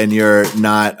liberal and you're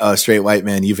not a straight white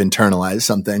man, you've internalized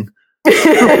something.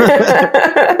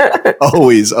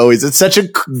 Always. It's such a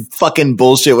fucking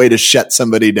bullshit way to shut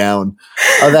somebody down.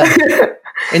 Oh, that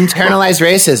internalized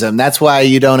racism. That's why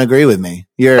you don't agree with me.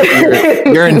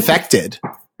 You're infected.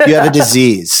 You have a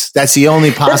disease. That's the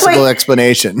only possible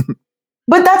explanation.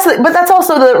 But that's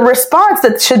also the response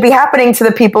that should be happening to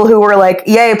the people who were like,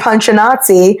 "Yay, punch a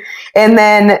Nazi," and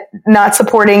then not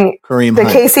supporting Kareem the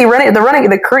Hunt. Casey running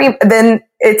the Kareem. Then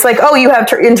it's like, oh, you have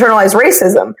internalized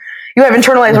racism. You have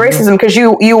internalized racism because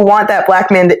you want that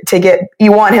black man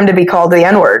you want him to be called the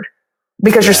N-word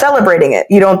because you're celebrating it.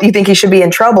 You think he should be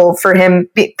in trouble for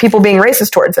people being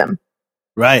racist towards him.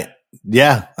 Right.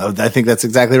 Yeah, I think that's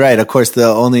exactly right. Of course, the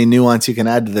only nuance you can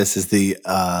add to this is the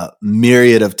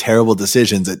myriad of terrible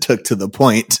decisions it took to the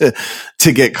point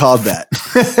to get called that.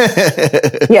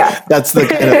 Yeah, that's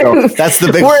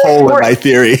the big hole in my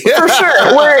theory for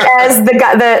sure. Whereas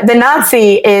the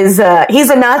Nazi is he's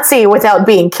a Nazi without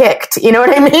being kicked. You know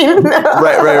what I mean?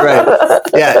 Right.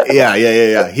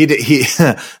 Yeah. He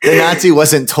the Nazi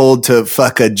wasn't told to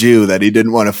fuck a Jew that he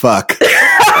didn't want to fuck.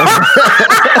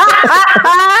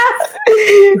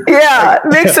 Yeah, it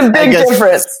makes a big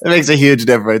difference. It makes a huge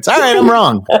difference. All right, I'm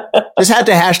wrong. Just have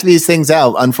to hash these things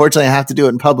out. Unfortunately, I have to do it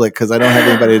in public because I don't have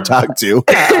anybody to talk to.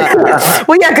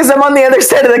 Well, yeah, because I'm on the other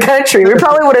side of the country. We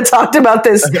probably would have talked about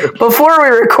this before we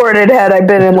recorded had I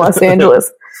been in Los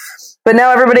Angeles. But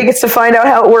now everybody gets to find out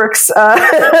how it works on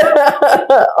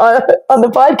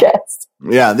the podcast.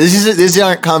 Yeah, these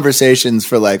aren't conversations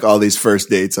for like all these first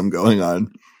dates I'm going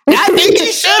on. I think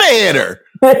you should have hit her.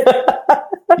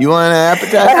 You want an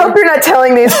appetizer? I hope you're not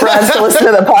telling these friends to listen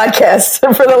to the podcast.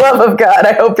 For the love of God,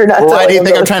 I hope you're not. Why do you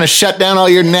think I'm trying to shut down all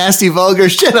your nasty, vulgar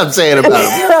shit I'm saying about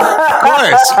them? Of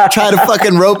course, try to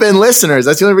fucking rope in listeners.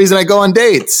 That's the only reason I go on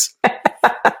dates.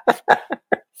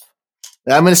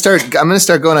 I'm gonna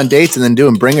start going on dates and then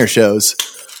doing bringer shows.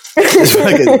 Just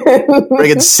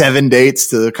bringing 7 dates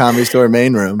to the Comedy Store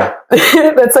main room.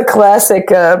 That's a classic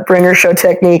bringer show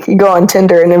technique. You go on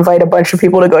Tinder and invite a bunch of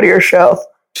people to go to your show.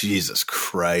 Jesus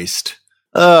Christ.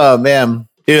 Oh man.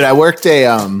 Dude, I worked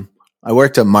a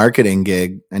marketing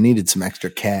gig. I needed some extra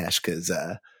cash because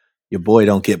your boy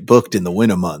don't get booked in the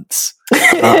winter months.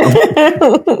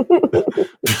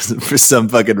 For some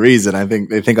fucking reason. I think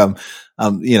they think I'm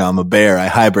a bear. I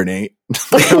hibernate.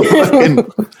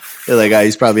 They're like,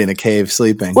 he's probably in a cave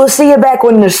sleeping. We'll see you back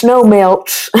when the snow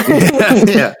melts.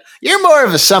 Yeah. You're more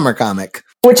of a summer comic.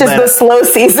 Which is the slow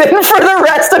season for the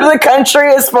rest of the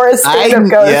country as far as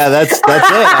stand-up goes. Yeah, that's it.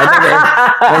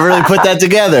 I never really put that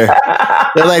together.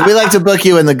 They're like, we like to book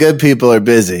you when the good people are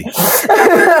busy. You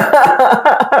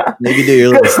can do your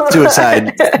little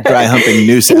suicide dry humping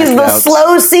noose. He's the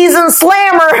slow season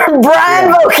slammer,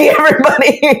 Brian Vokey,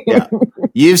 everybody. Yeah.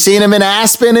 You've seen him in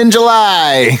Aspen in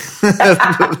July.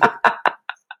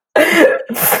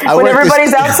 When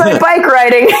everybody's outside bike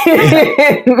riding.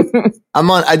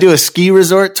 I do a ski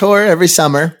resort tour every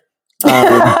summer.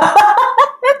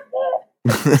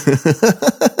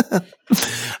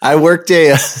 I worked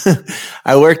a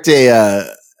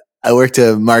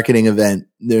marketing event.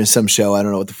 There was some show. I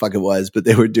don't know what the fuck it was, but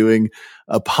they were doing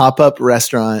a pop-up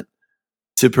restaurant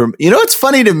what's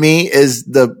funny to me is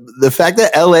the fact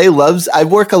that LA I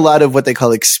work a lot of what they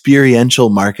call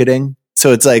experiential marketing.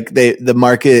 So it's like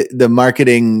the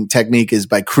marketing technique is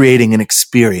by creating an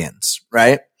experience,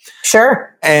 right?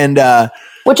 Sure. And,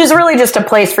 which is really just a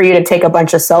place for you to take a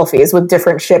bunch of selfies with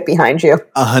different shit behind you.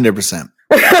 100%.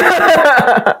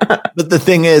 But the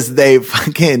thing is, this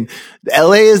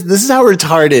is how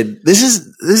retarded. This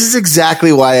is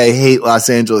exactly why I hate Los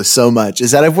Angeles so much,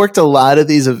 is that I've worked a lot of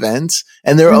these events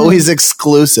and they're always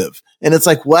exclusive. And it's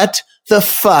like, what the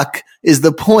fuck is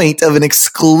the point of an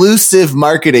exclusive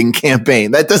marketing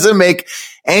campaign? That doesn't make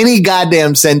any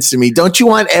goddamn sense to me. Don't you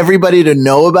want everybody to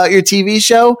know about your TV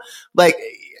show? Like,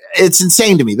 it's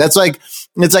insane to me. It's like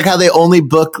how they only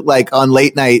book like on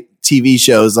late night TV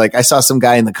shows. Like I saw some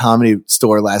guy in the Comedy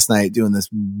Store last night doing this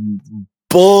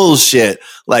bullshit,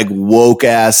 like woke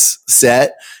ass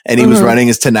set. And he was running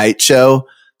his Tonight Show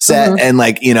set. And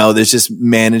like, there's just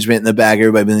management in the back.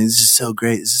 Everybody being like, this is so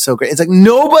great. This is so great. It's like,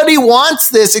 nobody wants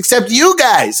this except you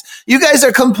guys. You guys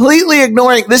are completely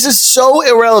ignoring. This is so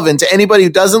irrelevant to anybody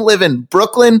who doesn't live in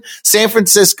Brooklyn, San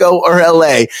Francisco, or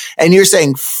LA. And you're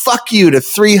saying fuck you to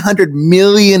 300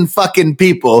 million fucking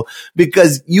people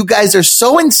because you guys are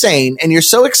so insane and you're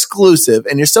so exclusive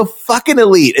and you're so fucking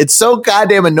elite. It's so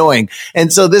goddamn annoying.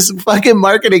 And so this fucking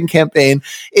marketing campaign,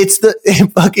 it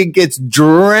fucking gets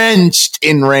drenched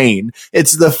in rain.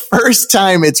 It's the first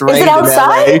time it's rained in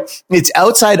LA. It's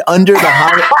outside under the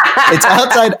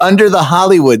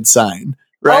Hollywood sign,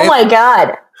 right? Oh my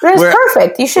God. That's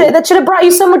perfect. That should have brought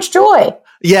you so much joy.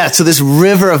 Yeah, so this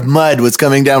river of mud was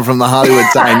coming down from the Hollywood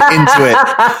sign into it.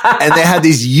 And they had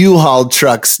these U-Haul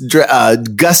trucks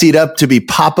gussied up to be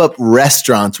pop-up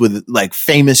restaurants with like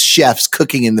famous chefs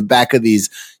cooking in the back of these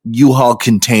U-Haul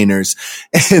containers.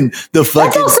 And that's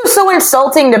also so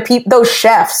insulting to those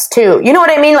chefs too. You know what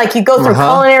I mean? Like you go through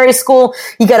culinary school,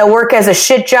 you got to work as a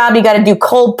shit job, you got to do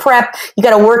cold prep, you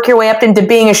got to work your way up into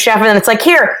being a chef, and then it's like,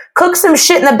 here, cook some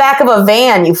shit in the back of a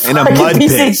van, you fucking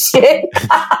piece of shit.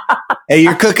 Hey,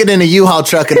 you're cooking in a U-Haul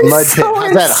truck in a mud pit.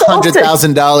 How's that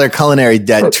 $100,000 culinary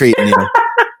debt treating you?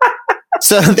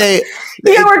 So they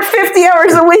work 50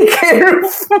 hours a week, and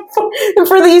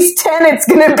for these 10, it's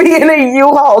going to be in a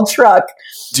U-Haul truck.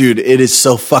 Dude, it is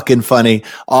so fucking funny.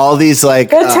 All these like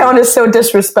that town is so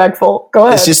disrespectful. Go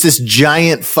ahead. It's just this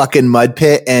giant fucking mud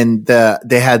pit, and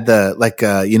they had like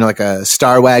a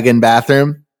Star Wagon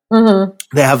bathroom. Mm-hmm.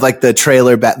 They have like the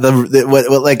trailer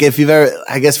like if you've ever,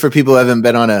 I guess for people who haven't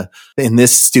been in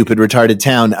this stupid retarded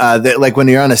town, like when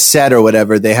you're on a set or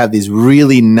whatever, they have these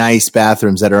really nice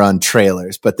bathrooms that are on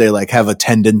trailers, but they like have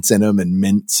attendants in them and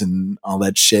mints and all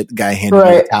that shit. Guy handing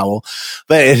me a towel,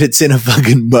 but it's in a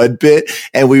fucking mud pit,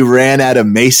 and we ran out of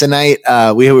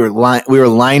Masonite. We were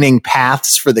lining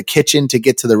paths for the kitchen to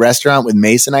get to the restaurant with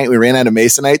Masonite. We ran out of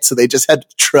Masonite, so they just had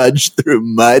to trudge through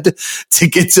mud to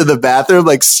get to the bathroom,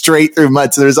 like straight through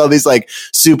mud. So there's all these like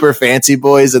super fancy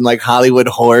boys and like Hollywood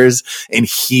whores in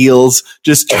heels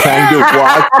just trying to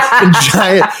walk, and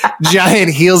giant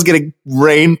heels getting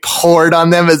rain poured on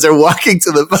them as they're walking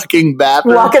to the fucking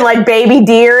bathroom. Walking like baby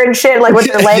deer and shit, like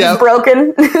with their legs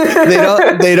broken.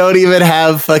 They don't even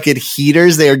have fucking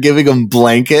heaters. They are giving them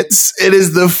blankets. It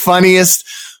is the funniest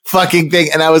fucking thing.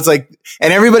 And I was like,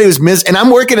 and everybody was and I'm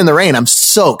working in the rain. I'm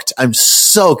soaked and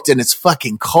it's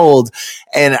fucking cold.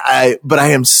 But I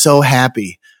am so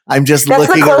happy. I'm just looking around.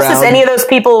 That's the closest any of those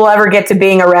people will ever get to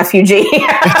being a refugee.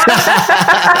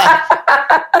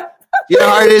 You know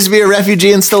how hard it is to be a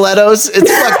refugee in stilettos? It's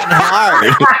fucking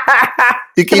hard.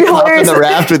 You keep hopping the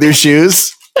raft with your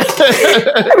shoes. It'd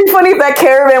be funny if that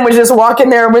caravan was just walking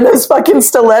there with those fucking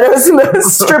stilettos and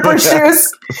those stripper shoes,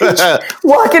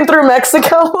 walking through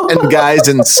Mexico. And guys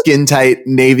in skin tight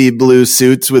navy blue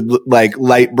suits with like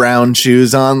light brown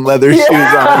shoes on, leather shoes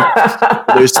on,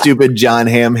 their stupid John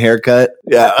Hamm haircut.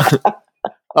 Yeah.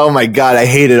 Oh my God, I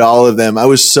hated all of them. I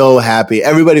was so happy.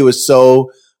 Everybody was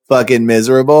so fucking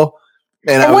miserable.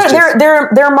 And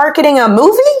they're marketing a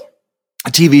movie? A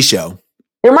TV show.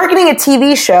 They're marketing a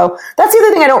TV show. That's the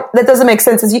other thing that doesn't make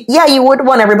sense is you would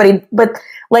want everybody, but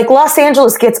like Los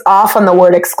Angeles gets off on the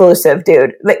word exclusive,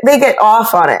 dude. They get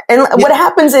off on it. And what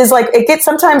happens is like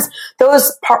sometimes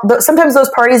those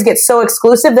parties get so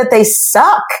exclusive that they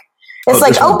suck. It's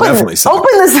like open this up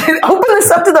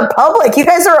to the public. You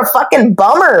guys are a fucking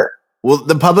bummer. Well,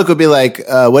 the public would be like,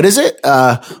 what is it?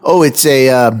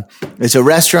 It's a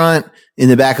restaurant in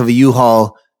the back of a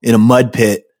U-Haul in a mud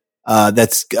pit.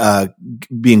 That's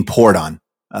being poured on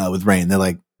with rain. They're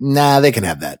like, nah, they can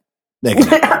have that.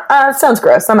 Sounds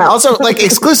gross. I'm out. Also, like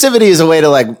exclusivity is a way to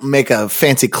like make a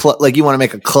fancy club. Like you want to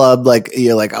make a club, like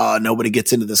you're like, oh, nobody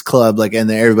gets into this club. Like, and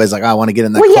then everybody's like, oh, I want to get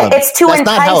in that club. Yeah, it's to That's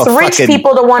not how entice rich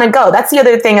people to want to go. That's the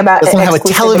other thing about That's not how a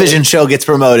exclusivity. television show gets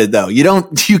promoted, though. You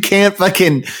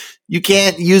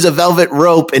can't use a velvet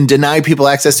rope and deny people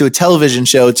access to a television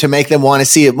show to make them want to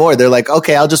see it more. They're like,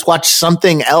 okay, I'll just watch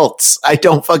something else. I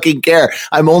don't fucking care.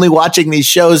 I'm only watching these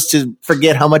shows to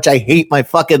forget how much I hate my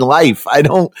fucking life. I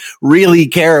don't really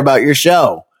care about your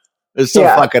show. It's so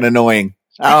fucking annoying.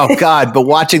 Oh God. But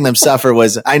watching them suffer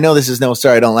I know this is no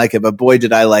story. I don't like it, but boy,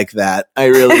 did I like that. I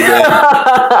really did.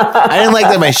 I didn't like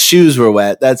that my shoes were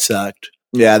wet. That sucked.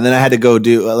 Yeah. And then I had to go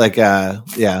do I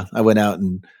went out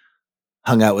and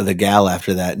hung out with a gal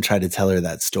after that and tried to tell her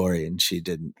that story, and she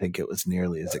didn't think it was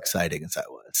nearly as exciting as I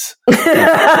was.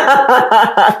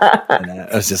 And I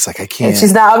was just like, I can't. And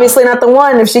she's obviously not the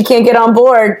one if she can't get on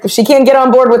board. If she can't get on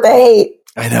board with the hate.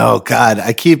 I know, God,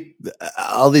 I keep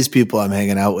all these people I'm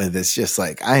hanging out with. It's just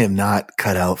like, I am not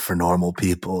cut out for normal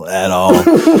people at all.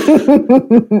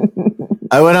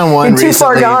 I went on one You're too recently.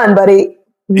 far gone, buddy.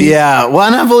 Yeah. Well,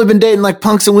 and I've only been dating like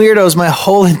punks and weirdos my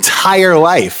whole entire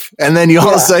life. And then all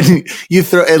of a sudden you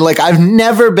throw and like, I've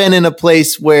never been in a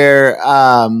place where,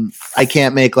 I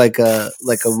can't make like a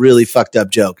really fucked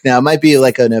up joke. Now it might be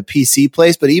like in a PC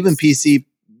place, but even PC,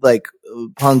 like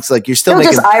punks, like you're still They'll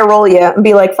making, just eye roll you and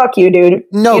be like, fuck you, dude.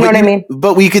 no, you know what I mean?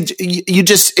 But we could, you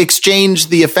just exchange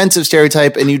the offensive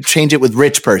stereotype and you change it with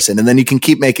rich person. And then you can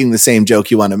keep making the same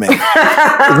joke you want to make.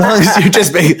 As long as you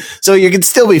just make, so you can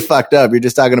still be fucked up. You're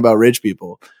just talking about rich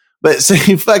people. But so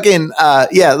you fucking,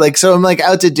 so I'm like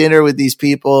out to dinner with these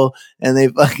people and they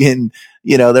fucking,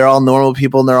 they're all normal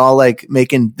people and they're all like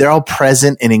they're all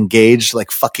present and engaged like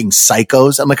fucking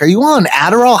psychos. I'm like, are you on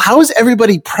Adderall? How is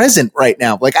everybody present right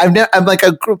now? Like I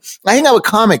hang out with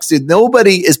comics, dude.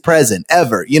 Nobody is present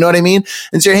ever. You know what I mean?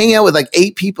 And so you're hanging out with like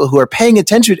 8 people who are paying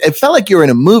attention. It felt like you were in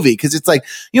a movie because it's like,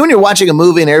 when you're watching a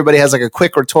movie and everybody has like a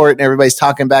quick retort and everybody's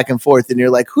talking back and forth and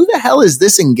you're like, who the hell is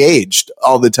this engaged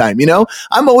all the time?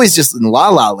 I'm always just in La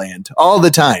La Land all the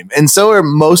time. And so are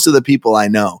most of the people I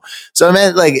know. So I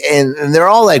meant like, and they're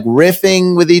all like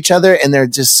riffing with each other and they're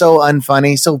just so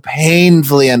unfunny, so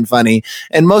painfully unfunny.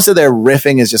 And most of their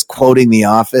riffing is just quoting The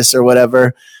Office or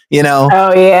whatever,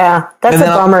 Oh yeah. That's a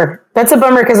bummer. That's a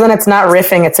bummer because then it's not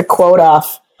riffing. It's a quote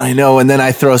off. I know. And then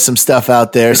I throw some stuff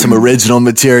out there, some original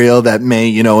material that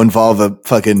may, involve a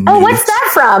fucking. Oh, what's that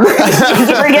from?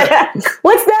 You forget.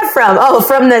 What's that from? Oh,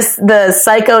 from the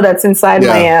psycho that's inside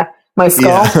my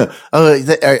skull. Yeah. Oh,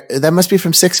 that must be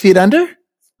from 6 Feet Under?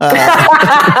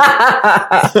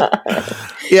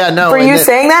 Yeah, no. For you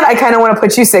saying that, I kind of want to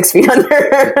put you 6 feet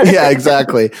under. Yeah,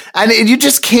 exactly. And you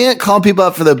just can't call people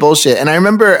up for the bullshit. And I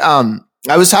remember, I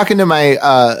was talking to my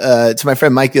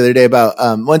friend Mike the other day about,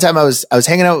 one time I was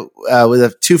hanging out,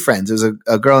 with 2 friends. It was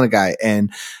a girl and a guy.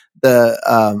 And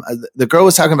the girl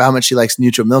was talking about how much she likes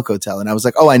Neutral Milk Hotel. And I was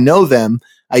like, oh, I know them.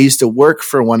 I used to work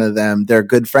for one of them. They're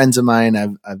good friends of mine.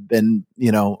 I've been,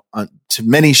 on to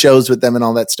many shows with them and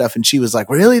all that stuff. And she was like,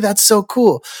 really? That's so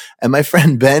cool. And my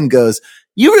friend Ben goes,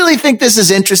 you really think this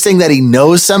is interesting that he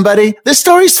knows somebody? This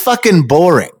story's fucking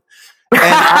boring.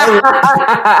 And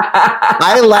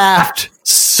I laughed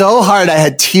so hard I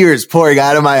had tears pouring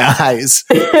out of my eyes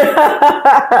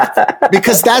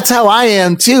because that's how I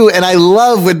am too. And I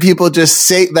love when people just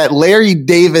say that Larry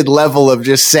David level of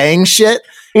just saying shit.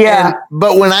 Yeah.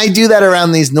 But when I do that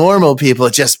around these normal people,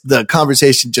 the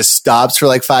conversation just stops for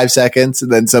like 5 seconds and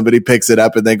then somebody picks it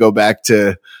up and they go back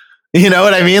to, you know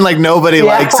what I mean? Like nobody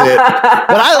likes it,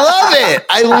 but I love it.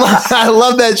 I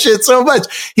love that shit so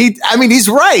much. He's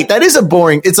right. That is a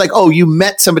boring. It's like, oh, you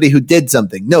met somebody who did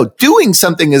something. No, doing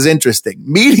something is interesting.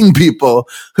 Meeting people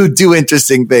who do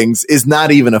interesting things is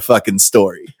not even a fucking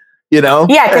story. Yeah,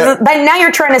 because now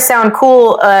you're trying to sound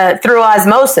cool through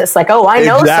osmosis. Like, oh, I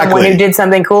know someone who did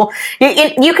something cool.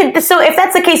 You could. So if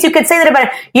that's the case, you could say that about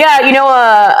it. Yeah,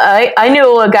 I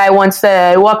knew a guy once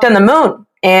that walked on the moon,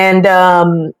 and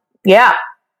yeah.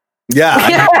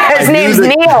 His name's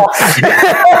Neil.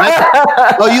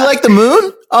 Oh, you like the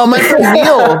moon? Oh, my friend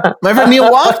Neil. My friend Neil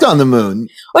walked on the moon.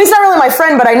 Well, he's not really my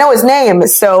friend, but I know his name.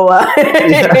 So.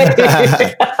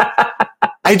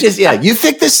 You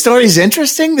think this story's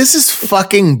interesting? This is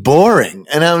fucking boring.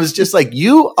 And I was just like,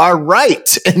 you are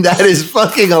right. And that is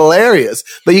fucking hilarious.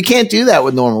 But you can't do that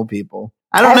with normal people.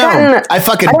 I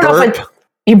fucking burp.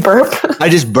 You burp? I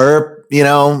just burp,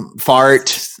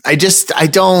 fart. I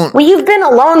don't. Well, you've been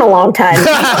alone a long time.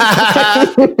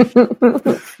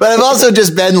 But I've also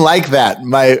just been like that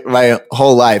my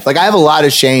whole life. Like I have a lot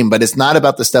of shame, but it's not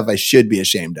about the stuff I should be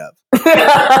ashamed of.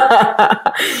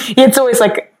 It's always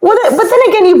like, well, but then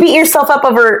again, you beat yourself up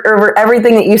over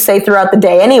everything that you say throughout the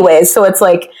day anyways. So it's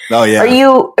like, oh yeah. Are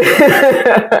you,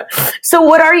 so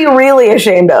what are you really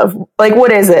ashamed of? Like,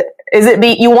 what is it? Is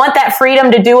it you want that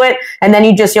freedom to do it? And then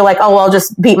you're like, oh, well, I'll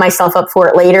just beat myself up for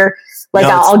it later. Like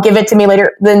no, I'll give it to me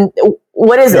later. Then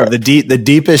what is it? The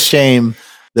deepest shame,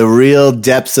 the real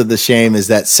depths of the shame is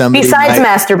that somebody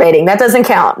masturbating, that doesn't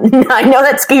count. I know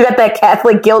that's you got that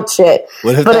Catholic guilt shit.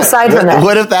 Aside from that,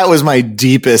 what if that was my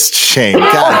deepest shame?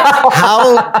 God,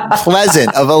 how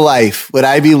pleasant of a life would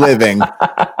I be living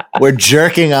where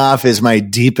jerking off is my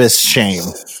deepest shame?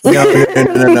 No.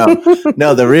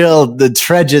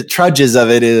 The trenches of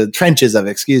it,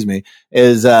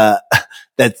 is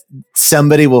that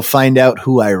somebody will find out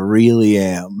who I really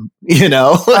am, you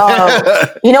know?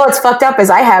 What's fucked up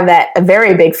is I have a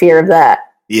very big fear of that.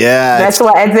 Yeah. That's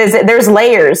why there's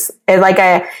layers.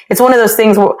 It's one of those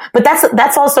things but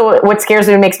that's also what scares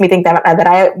me and makes me think that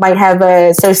I might have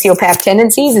sociopath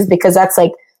tendencies is because that's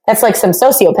like some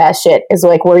sociopath shit is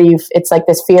like where it's like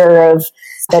this fear of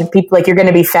that people like you're going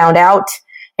to be found out.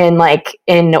 And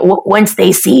once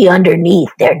they see underneath,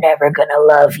 they're never gonna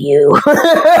love you.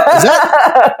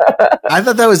 I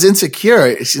thought that was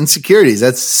insecurities.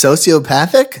 That's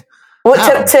sociopathic.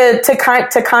 Well,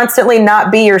 to constantly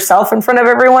not be yourself in front of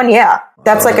everyone. Yeah,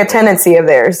 that's like a tendency of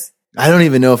theirs. I don't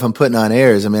even know if I'm putting on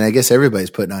airs. I mean, I guess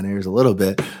everybody's putting on airs a little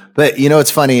bit. But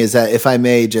what's funny is that if I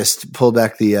may just pull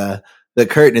back the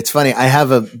curtain, it's funny. I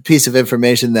have a piece of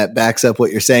information that backs up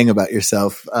what you're saying about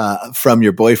yourself from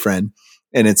your boyfriend.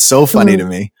 And it's so funny to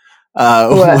me,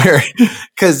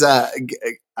 because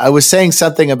I was saying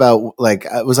something about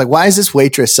I was like, why is this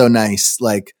waitress so nice?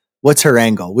 Like, what's her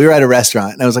angle? We were at a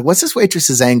restaurant and I was like, what's this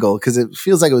waitress's angle? Because it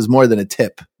feels like it was more than a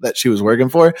tip that she was working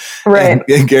for. Right.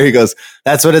 And Gary goes,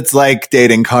 that's what it's like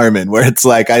dating Carmen, where it's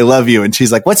like, I love you. And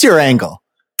she's like, what's your angle?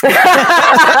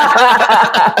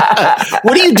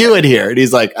 What are you doing here? And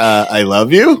he's like, I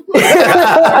love you.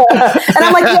 And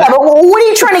I'm like, yeah, but what are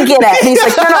you trying to get at? And he's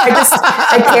like, no,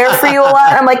 I care for you a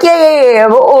lot. And I'm like, yeah.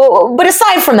 But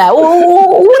aside from that, what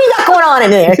do you got going on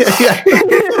in there?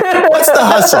 What's the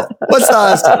hustle?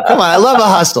 Come on, I love a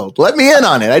hustle. Let me in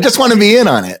on it. I just want to be in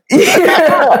on it.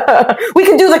 We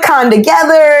can do the con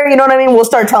together. You know what I mean? We'll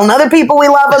start telling other people we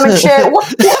love them and shit. Tell me what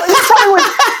the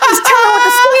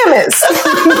scam is.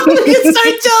 We can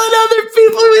start telling other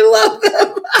people we love them.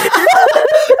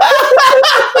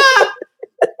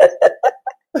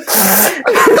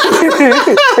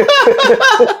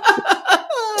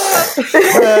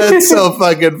 That's so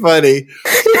fucking funny.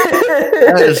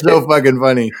 That is so fucking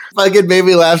funny. Fucking made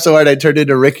me laugh so hard I turned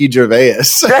into Ricky Gervais.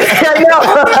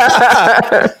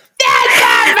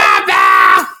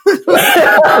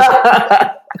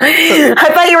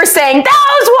 I thought you were saying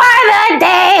those were the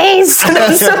days.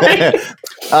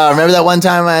 Remember that one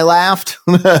time I laughed?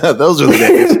 Those are the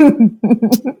days.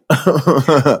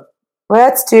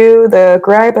 Let's do the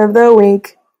gripe of the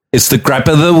week. It's the gripe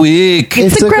of the week.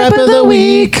 It's the gripe of the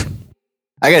week.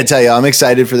 I got to tell you, I'm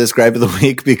excited for this gripe of the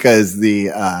week because the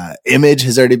image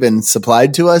has already been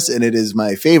supplied to us, and it is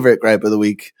my favorite gripe of the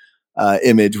week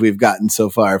image we've gotten so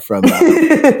far from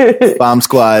Bomb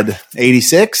Squad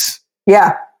 86.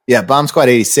 Yeah, Bomb Squad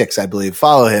 86, I believe.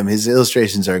 Follow him. His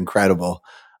illustrations are incredible.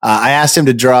 I asked him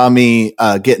to draw me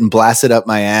getting blasted up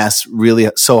my ass really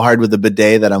so hard with the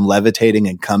bidet that I'm levitating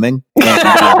and coming.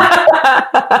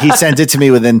 And, he sent it to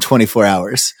me within 24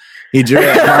 hours. He drew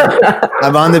it.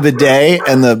 I'm on the bidet,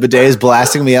 and the bidet is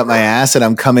blasting me up my ass, and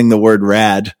I'm coming the word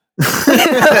rad.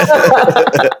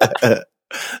 That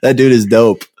dude is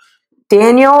dope.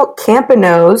 Daniel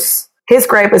Campinos, his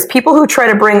gripe is people who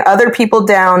try to bring other people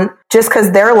down just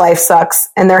because their life sucks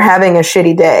and they're having a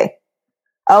shitty day.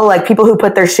 Oh, like people who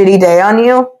put their shitty day on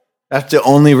you? That's the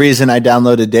only reason I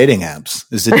downloaded dating apps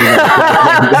is to do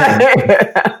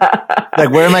that.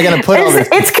 Like, where am I going to put all this?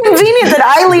 It's convenient that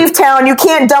I leave town. You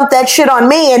can't dump that shit on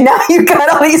me, and now you got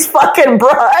all these fucking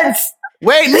broads.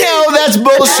 Wait, no, that's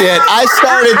bullshit. I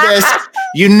started this.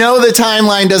 You know the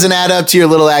timeline doesn't add up to your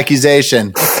little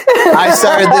accusation. I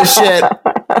started this shit.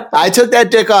 I took that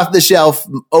dick off the shelf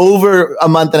over a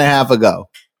month and a half ago.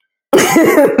 Which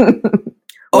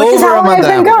is how long I've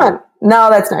been gone. No,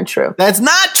 that's not true. That's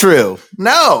not true.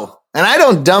 No. And I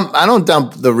don't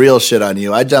dump the real shit on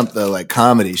you. I dump the like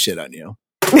comedy shit on you.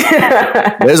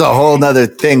 There's a whole nother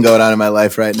thing going on in my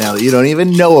life right now that you don't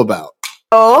even know about.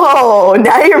 Oh,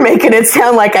 now you're making it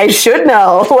sound like I should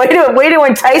know. Way to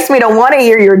entice me to want to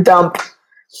hear your dump.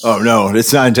 Oh no,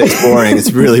 it's not. It's boring.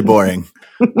 It's really boring.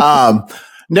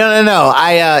 No.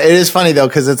 It is funny though,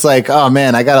 because it's like, oh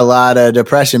man, I got a lot of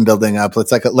depression building up.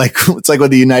 It's like when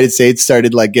the United States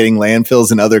started like getting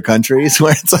landfills in other countries,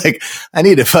 where it's like, I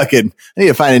need to find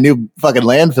a new fucking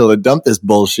landfill to dump this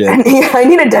bullshit. I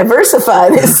need to diversify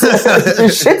this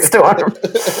shitstorm.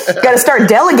 Got to start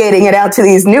delegating it out to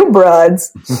these new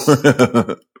broads.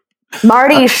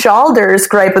 Marty Shalder's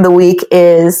gripe of the week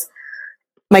is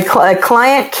my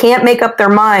client can't make up their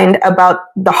mind about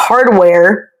the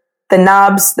hardware. The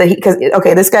knobs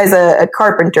this guy's a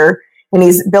carpenter and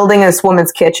he's building this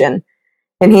woman's kitchen,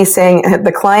 and he's saying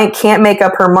the client can't make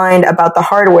up her mind about the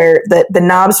hardware, the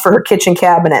knobs for her kitchen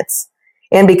cabinets,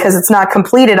 and because it's not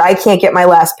completed, I can't get my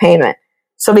last payment.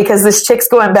 So because this chick's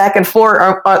going back and forth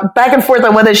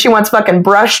on whether she wants fucking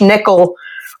brush, nickel,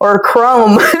 or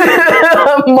chrome,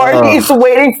 Marty's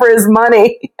waiting for his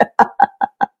money.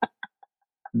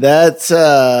 That's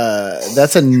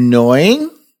annoying.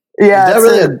 Yeah, is that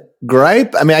really a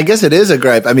gripe? I mean, I guess it is a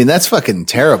gripe. I mean, that's fucking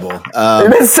terrible.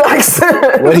 It sucks.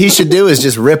 What he should do is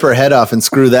just rip her head off and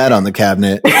screw that on the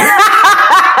cabinet. Then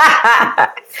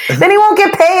he won't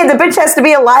get paid. The bitch has to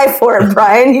be alive for it,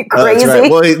 Brian. You crazy? That's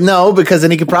right. Well, no, because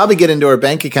then he could probably get into her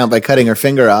bank account by cutting her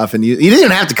finger off, and he didn't even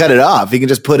have to cut it off. He can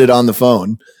just put it on the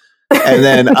phone and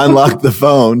then unlock the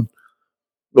phone.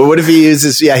 But what if he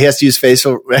uses? Yeah, he has to use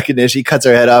facial recognition. He cuts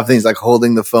her head off, and he's like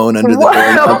holding the phone under the door.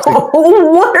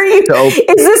 What are you?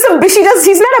 Is this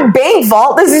he's not a bank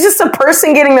vault. This is just a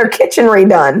person getting their kitchen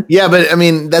redone. Yeah, but I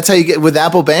mean, that's how you get with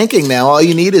Apple Banking now. All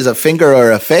you need is a finger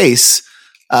or a face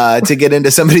to get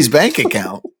into somebody's bank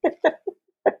account.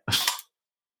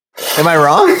 Am I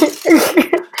wrong?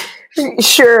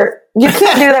 Sure. You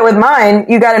can't do that with mine.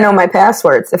 You got to know my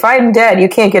passwords. If I'm dead, you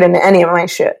can't get into any of my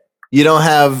shit. You don't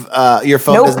have your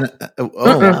phone. Nope. Doesn't.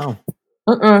 Wow.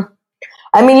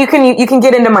 I mean, you can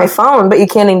get into my phone, but you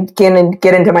can't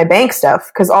get into my bank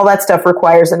stuff because all that stuff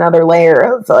requires another layer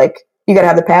of like you got to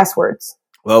have the passwords.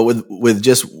 Well, with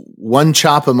just one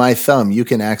chop of my thumb, you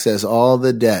can access all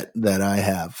the debt that I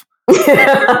have.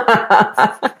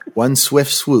 One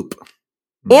swift swoop.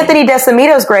 Anthony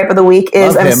Decimito's gripe of the week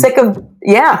is I'm sick of.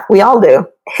 Yeah, we all do.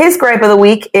 His gripe of the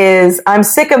week is I'm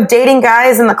sick of dating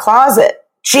guys in the closet.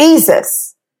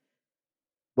 Jesus.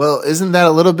 Well, isn't that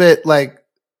a little bit like,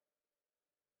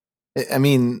 I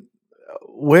mean,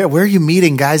 where are you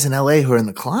meeting guys in LA who are in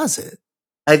the closet?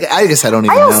 I guess I don't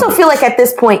even know. I also feel like at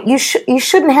this point, you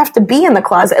shouldn't have to be in the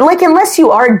closet. Like, unless you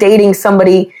are dating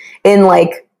somebody in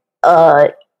like,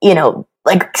 like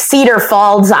Cedar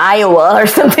Falls, Iowa or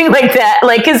something like that.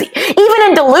 Like, cause even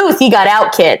in Duluth, you got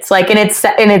out kids, like, and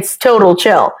it's total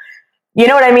chill. You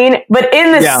know what I mean? But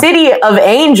in the city of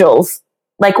angels,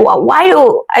 like,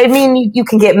 you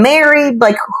can get married.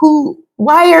 Like,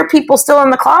 why are people still in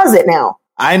the closet now?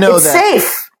 I know it's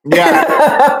safe.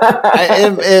 Yeah.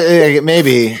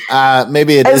 Maybe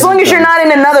it is. As long as you're not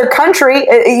in another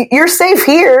country, you're safe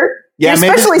here. Yeah, you're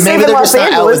especially safe maybe in they're Los just not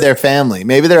Angeles. out with their family.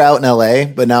 Maybe they're out in LA,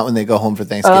 but not when they go home for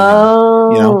Thanksgiving.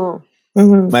 Oh. You know?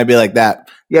 Mm-hmm. Might be like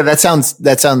that. Yeah, that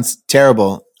sounds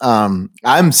terrible.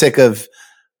 I'm sick of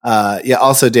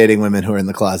also dating women who are in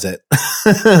the closet.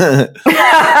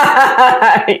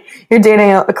 You're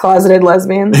dating a closeted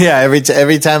lesbian? Yeah,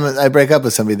 every time I break up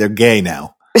with somebody, they're gay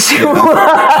now. She won't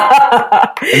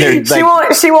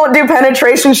do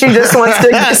penetration. She just wants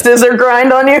to scissor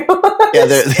grind on you. Yeah,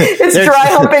 it's dry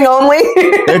humping only.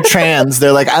 They're trans.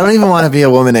 They're like, I don't even want to be a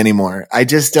woman anymore. I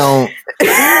just don't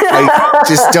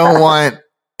want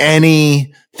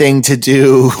anything to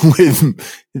do with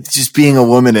just being a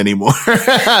woman anymore.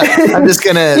 I'm just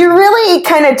gonna. You really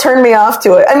kind of turned me off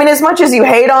to it. I mean, as much as you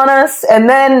hate on us, and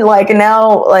then like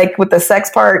now, like with the sex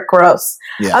part, gross.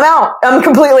 Yeah. I'm out. I'm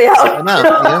completely out. I'm out.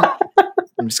 Yeah.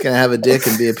 I'm just gonna have a dick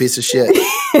and be a piece of shit.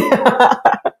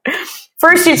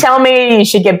 First, you tell me you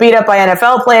should get beat up by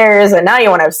NFL players, and now you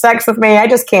want to have sex with me. I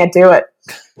just can't do it.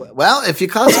 Well, if you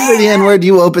call somebody the N-word,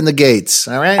 you open the gates.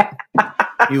 All right,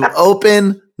 you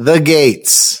open the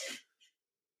gates.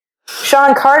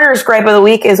 Sean Carter's gripe of the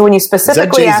week is when you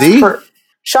specifically ask for.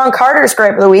 Sean Carter's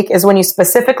gripe of the week is when you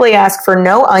specifically ask for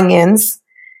no onions,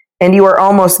 and you are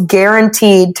almost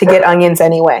guaranteed to get onions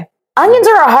anyway. Onions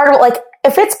are a hard, like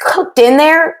if it's cooked in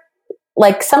there,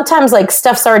 like sometimes like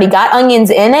stuff's already got onions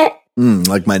in it.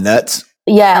 Like my nuts.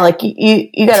 Yeah, like you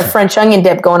got a French onion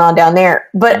dip going on down there.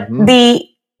 But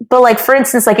but like for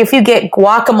instance, like if you get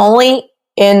guacamole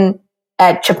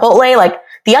at Chipotle, like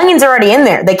the onions are already in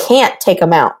there. They can't take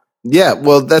them out. Yeah,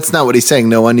 well, that's not what he's saying.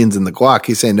 No onions in the guac.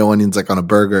 He's saying no onions like on a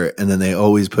burger. And then they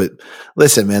always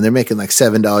listen, man, they're making like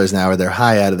 $7 an hour. They're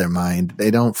high out of their mind. They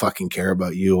don't fucking care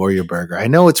about you or your burger. I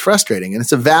know it's frustrating and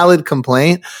it's a valid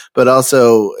complaint, but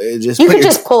also just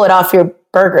just pull it off your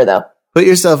burger though. Put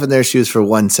yourself in their shoes for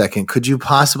 1 second. Could you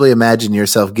possibly imagine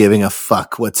yourself giving a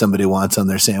fuck what somebody wants on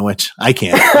their sandwich? I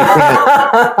can't.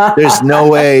 There's no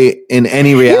way in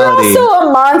any reality. You're also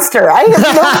a monster. I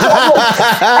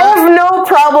have no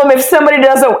problem if somebody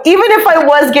doesn't, even if I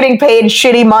was getting paid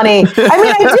shitty money. I mean,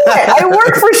 I do it. I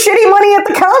work for shitty money at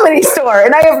the Comedy Store,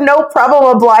 and I have no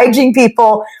problem obliging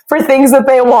people for things that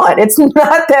they want. It's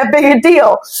not that big a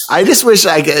deal. I just wish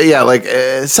I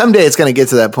could, someday it's going to get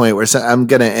to that point where I'm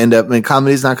going to end up,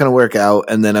 comedy's not going to work out,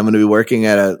 and then I'm going to be working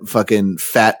at a fucking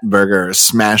fat burger or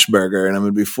smash burger, and I'm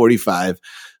going to be 45.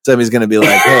 Somebody's going to be like,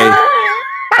 hey,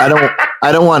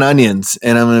 I don't want onions.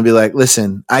 And I'm going to be like,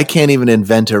 listen, I can't even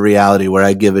invent a reality where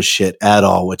I give a shit at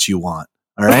all what you want.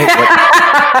 All right.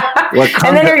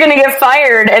 And then you're going to get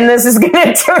fired, and this is going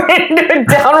to turn into a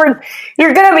downward.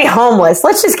 You're going to be homeless.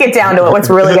 Let's just get down to it. What's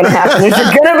really going to happen is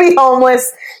you're going to be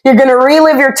homeless. You're going to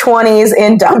relive your 20s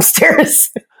in dumpsters.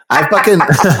 I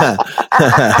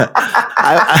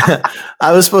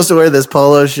was supposed to wear this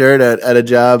polo shirt at a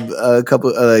job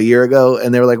a year ago,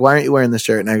 and they were like, why aren't you wearing this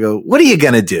shirt? And I go, what are you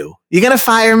going to do? You going to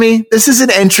fire me? This is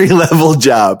an entry level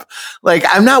job. Like,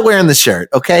 I'm not wearing the shirt.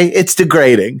 Okay. It's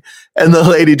degrading. And the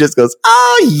lady just goes,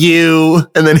 oh, you,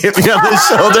 and then hit me on the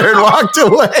shoulder and walked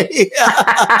away.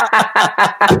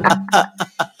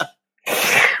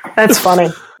 That's funny.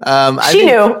 She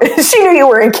knew you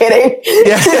weren't kidding.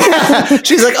 Yeah.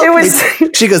 She's like,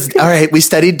 she goes, all right, we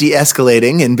studied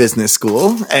de-escalating in business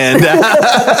school, and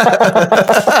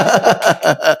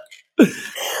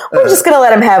we're just going to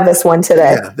let him have this one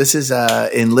today. Yeah, this is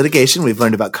in litigation. We've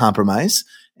learned about compromise,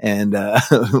 and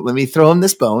let me throw him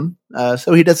this bone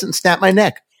so he doesn't snap my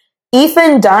neck.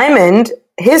 Ethan Diamond,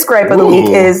 his gripe of the week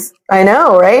is, I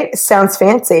know, right? Sounds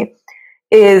fancy.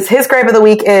 His gripe of the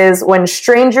week is when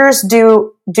strangers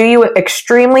do you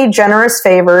extremely generous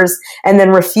favors and then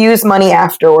refuse money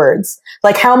afterwards.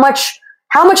 Like, how much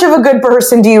of a good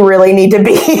person do you really need to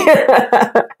be?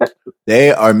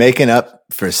 They are making up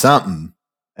for something,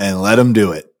 and let them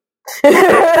do it.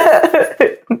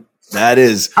 That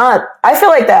is. I feel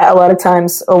like that a lot of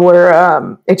times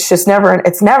where it's just never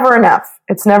enough.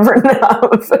 It's never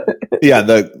enough. Yeah,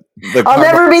 the I'll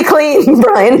never be clean,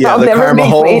 Brian. Yeah, I'll never be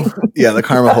clean. Yeah, the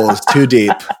karma hole is too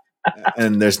deep,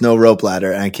 and there's no rope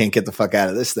ladder, and I can't get the fuck out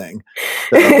of this thing.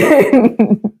 So,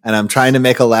 and I'm trying to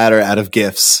make a ladder out of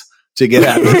gifts to get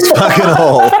out of this fucking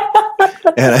hole,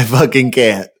 and I fucking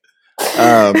can't.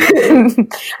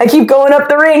 I keep going up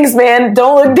the rings, man.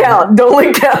 Don't look down.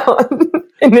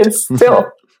 And it's still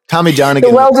Tommy Johnigan.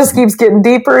 The well just keeps getting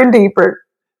deeper and deeper.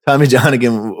 Tommy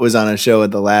Johnigan was on a show at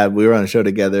the lab. We were on a show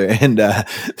together, and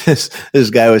this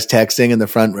guy was texting in the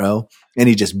front row, and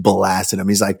he just blasted him.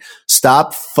 He's like,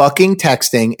 "Stop fucking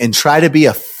texting and try to be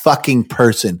a fucking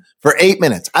person for 8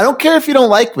 minutes. I don't care if you don't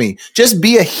like me. Just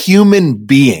be a human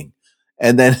being."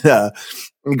 And then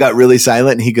he got really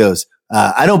silent, and he goes,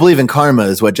 I don't believe in karma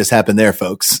is what just happened there,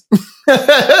 folks.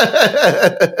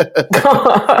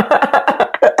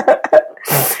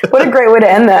 What a great way to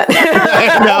end that.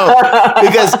 I know,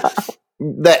 because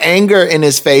the anger in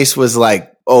his face was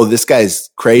like, oh, this guy's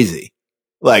crazy.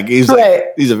 Like, he's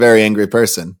a very angry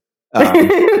person.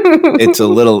 It's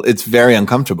very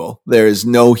uncomfortable. There is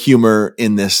no humor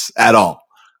in this at all.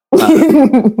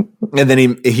 And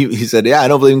then he said, yeah, I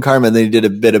don't believe in karma. And then he did a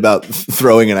bit about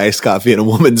throwing an iced coffee in a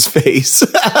woman's face.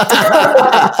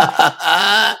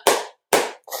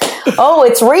 Oh,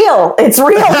 it's real. It's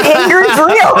real. The anger is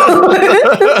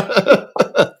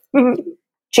real.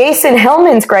 Jason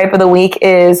Hillman's gripe of the week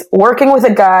is working with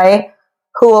a guy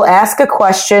who will ask a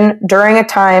question during a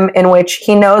time in which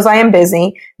he knows I am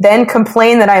busy, then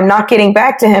complain that I'm not getting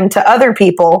back to him to other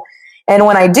people. And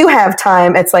when I do have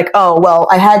time, it's like, oh, well,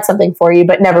 I had something for you,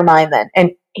 but never mind then.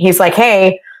 And he's like,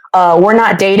 hey, we're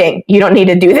not dating. You don't need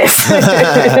to do this.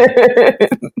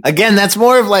 Again, that's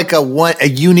more of like a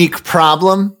unique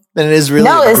problem than it is really.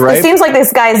 No, it seems like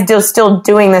this guy is still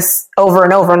doing this over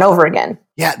and over and over again.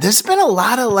 Yeah, there's been a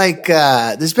lot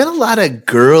of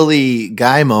girly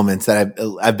guy moments that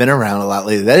I've been around a lot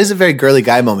lately. That is a very girly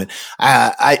guy moment.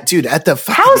 Dude, at the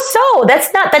how so?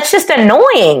 That's just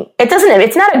annoying.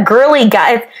 It's not a girly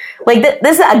guy. Like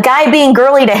this is a guy being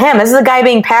girly to him. This is a guy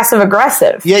being passive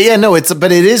aggressive. Yeah, no,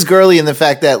 but it is girly in the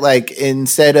fact that, like,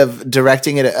 instead of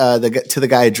directing it to the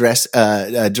guy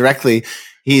directly,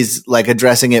 he's like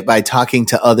addressing it by talking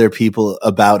to other people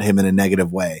about him in a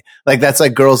negative way. Like, that's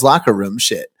like girls' locker room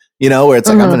shit. where it's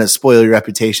like, I'm going to spoil your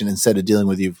reputation instead of dealing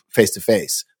with you face to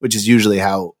face, which is usually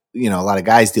how, a lot of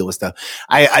guys deal with stuff.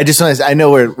 I just want to say, I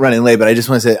know we're running late, but I just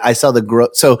want to say, I saw the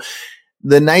growth. So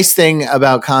the nice thing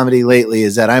about comedy lately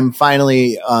is that I'm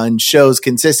finally on shows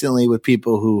consistently with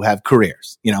people who have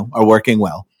careers, are working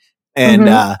well. And,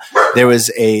 there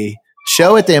was a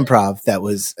show at the Improv it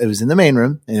was in the main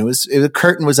room, and the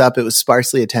curtain was up. It was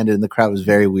sparsely attended, and the crowd was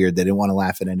very weird. They didn't want to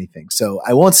laugh at anything. So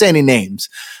I won't say any names,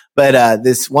 but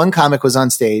this one comic was on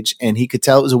stage, and he could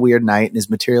tell it was a weird night, and his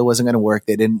material wasn't going to work.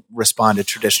 They didn't respond to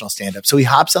traditional stand-up. So he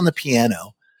hops on the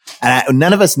piano, and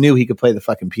none of us knew he could play the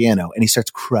fucking piano, and he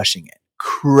starts crushing it.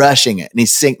 And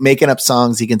he's making up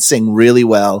songs. He can sing really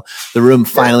well. The room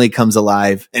finally comes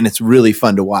alive, and it's really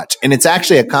fun to watch. And it's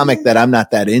actually a comic that I'm not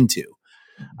that into.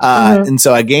 And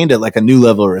so I gained like a new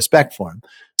level of respect for him.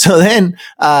 So then,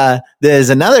 there's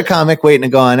another comic waiting to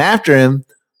go on after him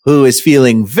who is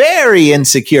feeling very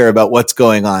insecure about what's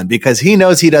going on because he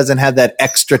knows he doesn't have that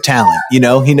extra talent. He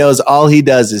knows all he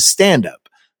does is stand up.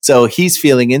 So he's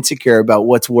feeling insecure about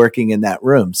what's working in that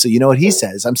room. So you know what he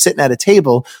says? I'm sitting at a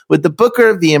table with the booker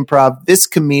of the Improv, this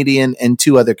comedian, and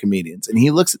 2 other comedians. And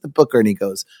he looks at the booker and he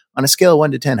goes, on a scale of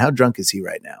 1 to 10, how drunk is he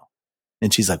right now?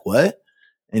 And she's like, what?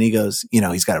 And he goes,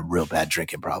 he's got a real bad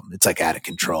drinking problem. It's like out of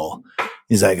control.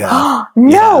 He's like,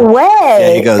 no way.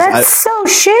 Yeah, he goes, that's so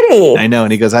shitty. I know.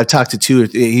 And he goes, I've talked to 2 or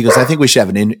 3. He goes, I think we should have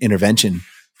an intervention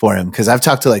for him because I've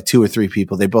talked to like 2 or 3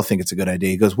 people. They both think it's a good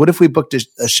idea. He goes, what if we booked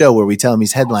a show where we tell him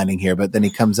he's headlining here, but then he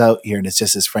comes out here and it's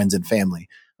just his friends and family?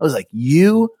 I was like,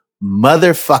 you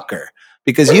motherfucker.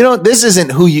 Because this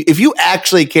isn't if you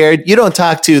actually cared, you don't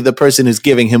talk to the person who's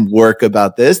giving him work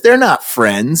about this. They're not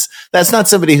friends. That's not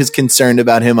somebody who's concerned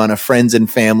about him on a friends and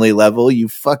family level. You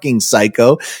fucking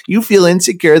psycho. You feel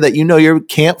insecure that you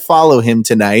can't follow him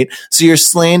tonight. So you're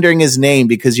slandering his name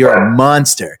because you're a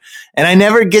monster. And I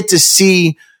never get to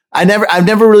see, I've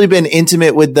never really been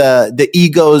intimate with the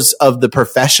egos of the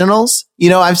professionals.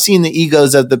 I've seen the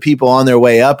egos of the people on their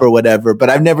way up or whatever,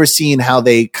 but I've never seen how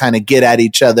they kind of get at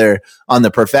each other on the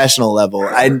professional level.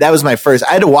 That was my first.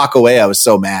 I had to walk away. I was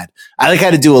so mad. I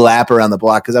had to do a lap around the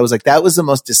block because I was like, that was the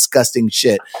most disgusting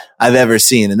shit I've ever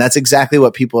seen. And that's exactly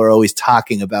what people are always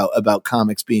talking about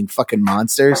comics being fucking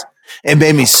monsters. It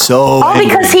made me so angry.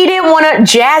 Because he didn't want to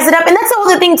jazz it up. And that's the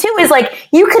other thing too, is like,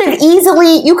 you could have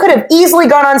easily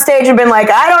gone on stage and been like,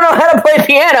 I don't know how to play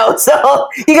piano, so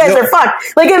you guys are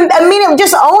fucked. Like, I mean,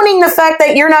 just owning the fact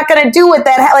that you're not going to do it,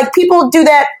 like people do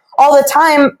that all the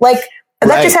time. Like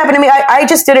that just happened to me. I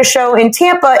just did a show in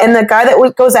Tampa, and the guy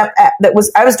that goes up,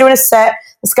 I was doing a set.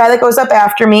 This guy that goes up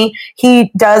after me, he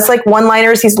does like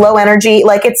one-liners. He's low energy.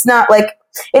 Like, it's not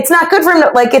good for him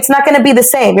to, like, it's not going to be the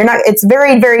same. It's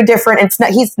very, very different.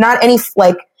 He's not any,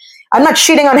 like, I'm not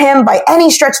shitting on him by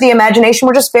any stretch of the imagination.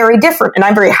 We're just very different. And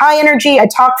I'm very high energy. I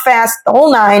talk fast, the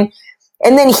whole 9.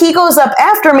 And then he goes up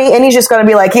after me and he's just going to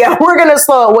be like, yeah, we're going to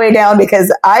slow it way down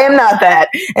because I am not that.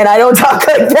 And I don't talk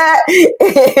like that.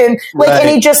 And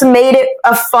he just made it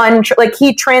a fun,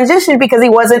 he transitioned because he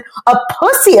wasn't a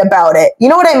pussy about it. You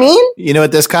know what I mean? You know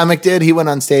what this comic did? He went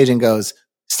on stage and goes,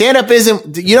 stand-up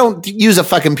you don't use a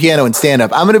fucking piano in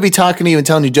stand-up. I'm going to be talking to you and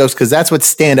telling you jokes because that's what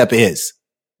stand-up is.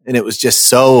 And it was just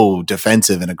so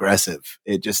defensive and aggressive.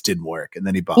 It just didn't work. And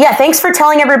then he bombed. Yeah, thanks for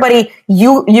telling everybody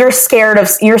you're scared.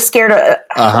 You're scared.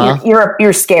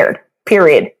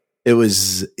 Period. It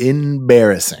was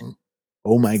embarrassing.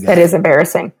 Oh my God. That is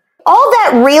embarrassing. All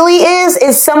that really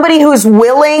is somebody who's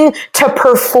willing to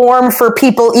perform for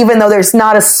people even though there's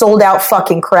not a sold out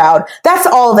fucking crowd. That's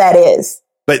all that is.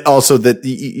 But also that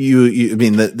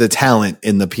the talent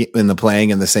in the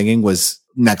playing and the singing was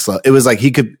next level. It was like he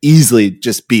could easily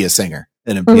just be a singer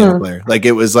and a piano player. Like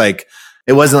it was like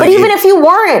it wasn't. But like even if you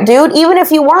weren't, dude, even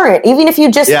if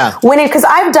you just went in, because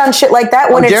I've done shit like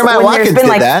that when Jeremiah Watkins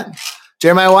did that.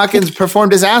 Jeremiah Watkins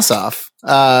performed his ass off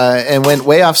and went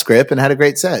way off script and had a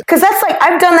great set. Because that's like,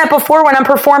 I've done that before when I'm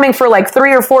performing for like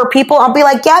 3 or 4 people. I'll be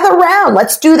like, gather around.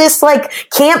 Let's do this like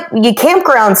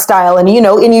campground style. And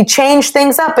and you change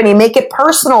things up and you make it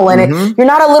personal and you're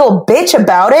not a little bitch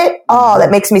about it. Oh,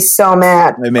 that makes me so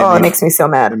mad. It makes me so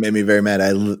mad. It made me very mad.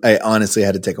 I honestly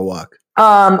had to take a walk.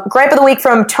 Gripe of the week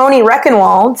from Tony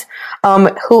Reckenwald,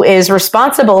 who is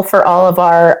responsible for all of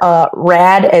our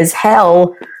rad as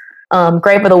hell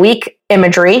Gripe of the Week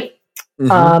imagery.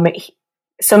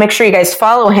 So make sure you guys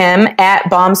follow him at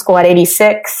Bomb Squad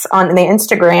 86 on the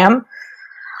Instagram,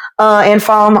 and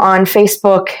follow him on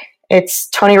Facebook. It's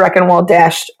Tony Reckenwald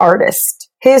 -artist.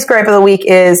 His gripe of the week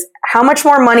is, how much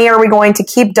more money are we going to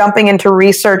keep dumping into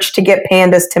research to get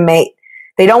pandas to mate?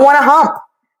 They don't want to hump.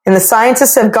 And the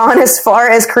scientists have gone as far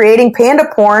as creating panda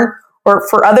porn or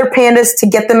for other pandas to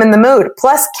get them in the mood.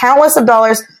 Plus, countless of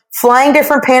dollars flying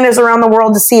different pandas around the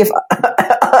world to see if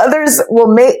others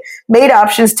will mate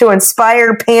options to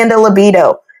inspire panda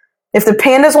libido. If the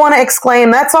pandas want to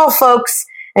exclaim, "That's all, folks,"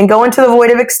 and go into the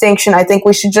void of extinction, I think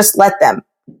we should just let them.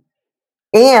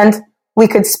 And we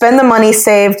could spend the money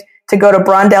saved to go to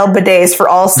Brondell bidets for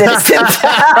all citizens.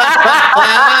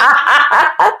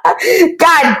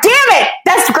 God damn it!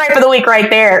 That's the gripe of the week right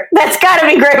there. That's got to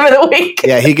be gripe of the week.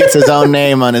 Yeah, he gets his own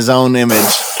name on his own image.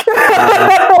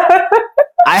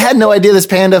 I had no idea this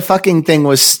panda fucking thing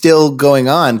was still going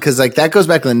on, because like that goes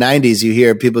back in the 90s. You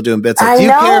hear people doing bits like, "Do you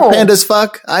care if pandas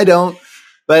fuck?" I don't.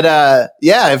 But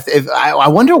yeah, if I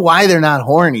wonder why they're not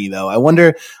horny though.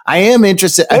 I am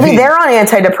interested. Maybe they're on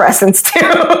antidepressants too.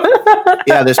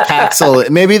 Yeah, there's Paxil.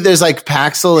 Maybe there's like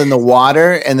Paxil in the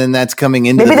water, and then that's coming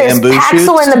into the bamboo shoots. Maybe there's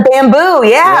Paxil in the bamboo.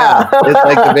 Yeah. It's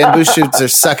like the bamboo shoots are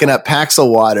sucking up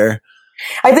Paxil water.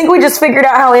 I think we just figured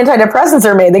out how antidepressants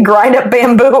are made. They grind up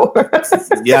bamboo.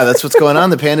 Yeah, that's what's going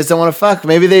on. The pandas don't want to fuck.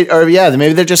 Maybe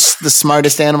they're just the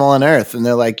smartest animal on earth, and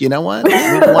they're like, you know what? We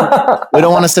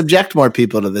don't want to subject more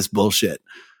people to this bullshit.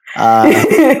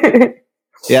 Yeah,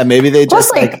 maybe they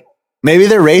just maybe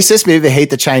they're racist. Maybe they hate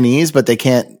the Chinese, but they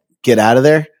can't get out of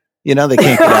there. You know, they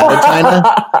can't get out of China,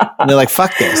 and they're like,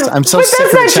 "Fuck this! I'm so sick of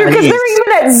the Chinese." But that's not true, because they're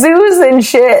even at zoos and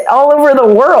shit all over the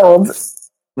world.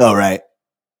 Oh, right.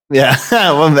 Yeah.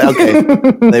 Well, okay.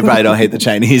 They probably don't hate the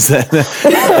Chinese. Like,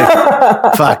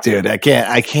 fuck, dude. I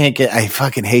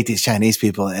fucking hate these Chinese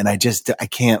people, and I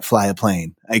can't fly a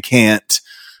plane. I can't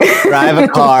drive a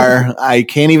car. I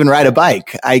can't even ride a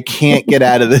bike. I can't get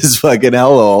out of this fucking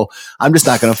hellhole. I'm just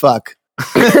not going to fuck.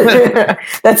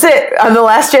 That's it. I'm the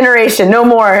last generation. No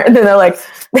more. And then they're like,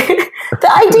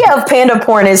 the idea of panda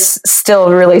porn is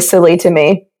still really silly to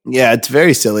me. Yeah, it's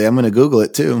very silly. I'm going to Google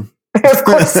it too. Of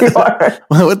course you are.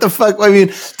 What the fuck? I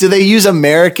mean, do they use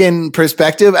American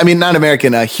perspective? I mean, not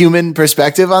American, a human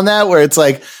perspective on that, where it's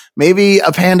like maybe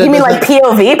a panda. You mean like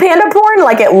POV panda porn?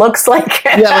 Like it looks like.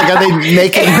 Yeah, like are they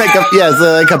making like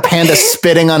a panda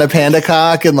spitting on a panda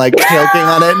cock and like choking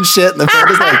on it and shit? And the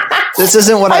panda's like, this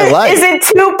isn't what I like. Is it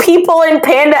two people in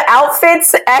panda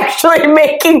outfits actually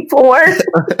making porn?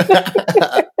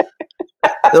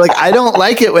 They're like, I don't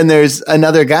like it when there's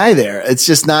another guy there. It's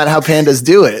just not how pandas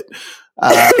do it.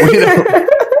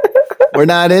 We're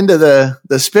not into the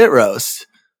spit roast.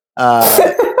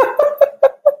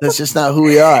 That's just not who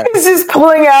we are. He's just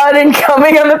pulling out and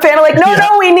coming on the panda like,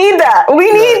 no, we need that.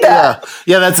 We need that.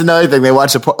 Yeah, that's another thing. They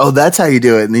watch that's how you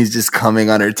do it. And he's just coming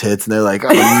on her tits. And they're like,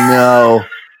 oh, no.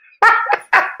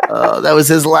 Oh, that was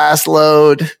his last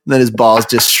load. And then his balls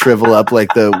just shrivel up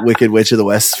like the Wicked Witch of the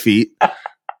West's feet.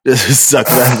 Just suck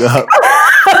back up.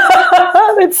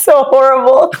 That's so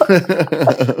horrible.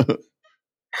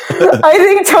 I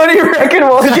think Tony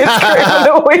Reckonwell gets credit for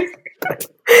the week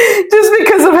just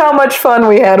because of how much fun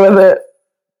we had with it.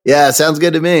 Yeah, sounds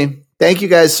good to me. Thank you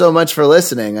guys so much for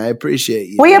listening. I appreciate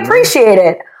you. We appreciate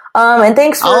it. And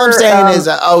thanks for... All I'm saying is,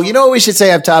 you know what we should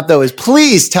say up top, though, is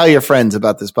please tell your friends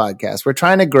about this podcast. We're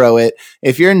trying to grow it.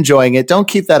 If you're enjoying it, don't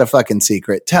keep that a fucking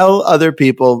secret. Tell other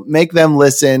people, make them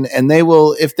listen, and they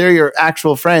will, if they're your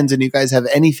actual friends and you guys have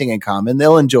anything in common,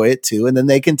 they'll enjoy it too, and then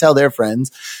they can tell their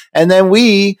friends. And then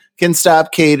we can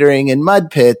stop catering in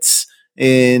mud pits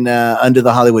in under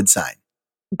the Hollywood sign.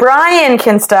 Brian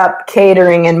can stop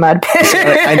catering in mud pits.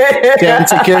 How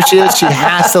insecure she is. She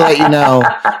has to let you know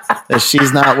that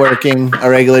she's not working a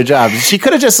regular job. She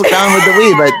could have just gone with the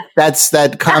we, but that's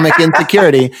that comic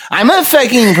insecurity. I'm a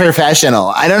fucking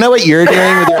professional. I don't know what you're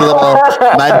doing with your little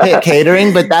mud pit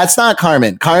catering, but that's not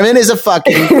Carmen. Carmen is a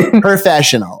fucking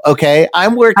professional. Okay,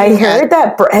 I'm working. I heard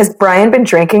that. Has Brian been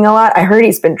drinking a lot? I heard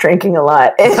he's been drinking a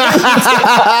lot.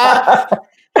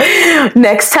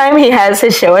 Next time he has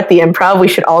his show at the Improv, we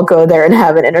should all go there and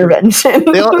have an intervention.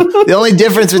 The only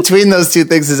difference between those two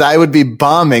things is I would be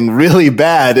bombing really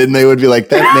bad, and they would be like,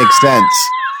 that makes sense.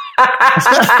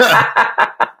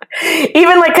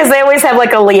 Even like, because they always have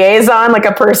like a liaison, like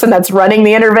a person that's running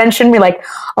the intervention, be like,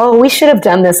 oh, we should have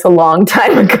done this a long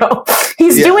time ago.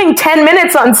 He's doing 10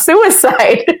 minutes on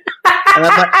suicide.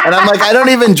 And I'm like, I don't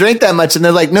even drink that much. And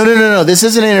they're like, no. This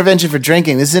isn't an intervention for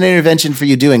drinking. This is an intervention for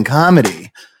you doing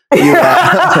comedy. You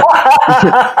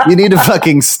need to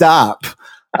fucking stop.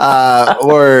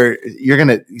 Or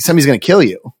somebody's going to kill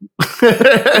you.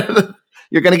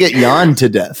 You're going to get yawned to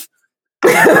death.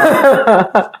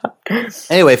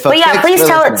 Anyway, folks. But yeah, please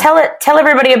tell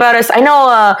everybody about us. I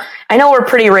know we're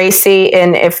pretty racy,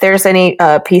 and if there's any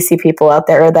PC people out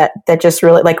there that just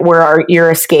really like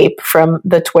your escape from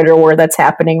the Twitter war that's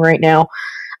happening right now,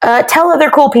 tell other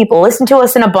cool people. Listen to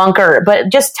us in a bunker,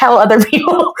 but just tell other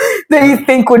people that you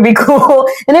think would be cool.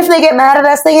 And if they get mad at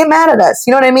us, they get mad at us.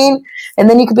 You know what I mean? And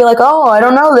then you could be like, oh, I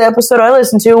don't know. The episode I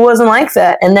listened to wasn't like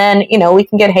that. And then, we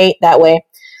can get hate that way.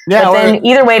 Yeah. But then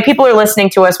either way, people are listening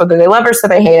to us, whether they love us or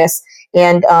they hate us.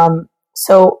 And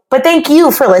but thank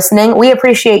you for listening. We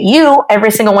appreciate you,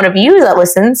 every single one of you that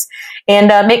listens. And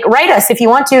write us if you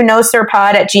want to,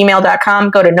 nosirpod@gmail.com.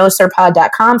 Go to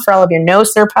nosirpod.com for all of your No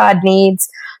Sir Pod needs.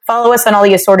 Follow us on all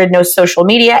the assorted No social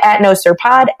media at No Sir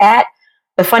Pod, at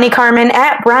The Funny Carmen,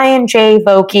 at Brian J.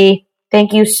 Vokey.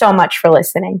 Thank you so much for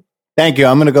listening. Thank you.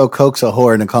 I'm going to go coax a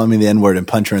whore into calling me the N-word and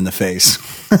punch her in the face.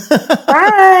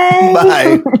 Bye.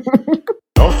 Bye.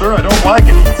 No, sir, I don't like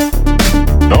it.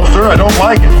 No, sir, I don't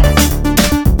like it.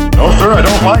 No, sir, I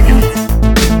don't like it.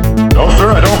 No,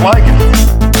 sir, I don't like it.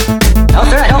 No,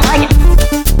 sir, I don't like it.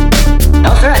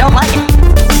 No, sir, I don't like it.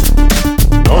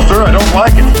 No, sir, I don't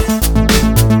like it.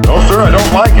 No, sir, I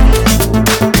don't like it.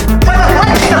 What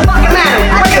is the fucking matter?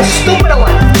 What are you stupid or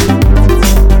what?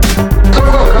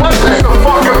 What is the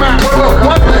fucking matter?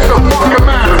 What is the fucking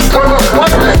matter?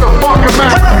 What is the fucking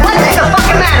matter? What is the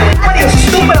fucking matter? What are you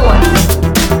stupid or what?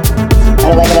 I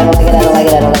don't like it, I don't like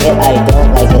it, I don't like it, I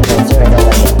don't like it. No, sir, I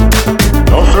don't like it.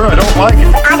 No, sir, I don't like it.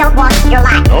 I don't want your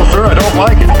life. No, sir, I don't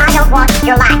like it. I don't want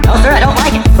your life. No, sir, I don't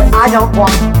like it. I don't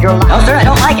want your life. No, sir, I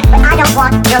don't like it. I don't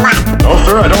want your life. No,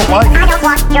 sir, I don't like it. I don't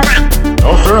want your life.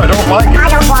 No, sir, I don't like it. I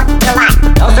don't want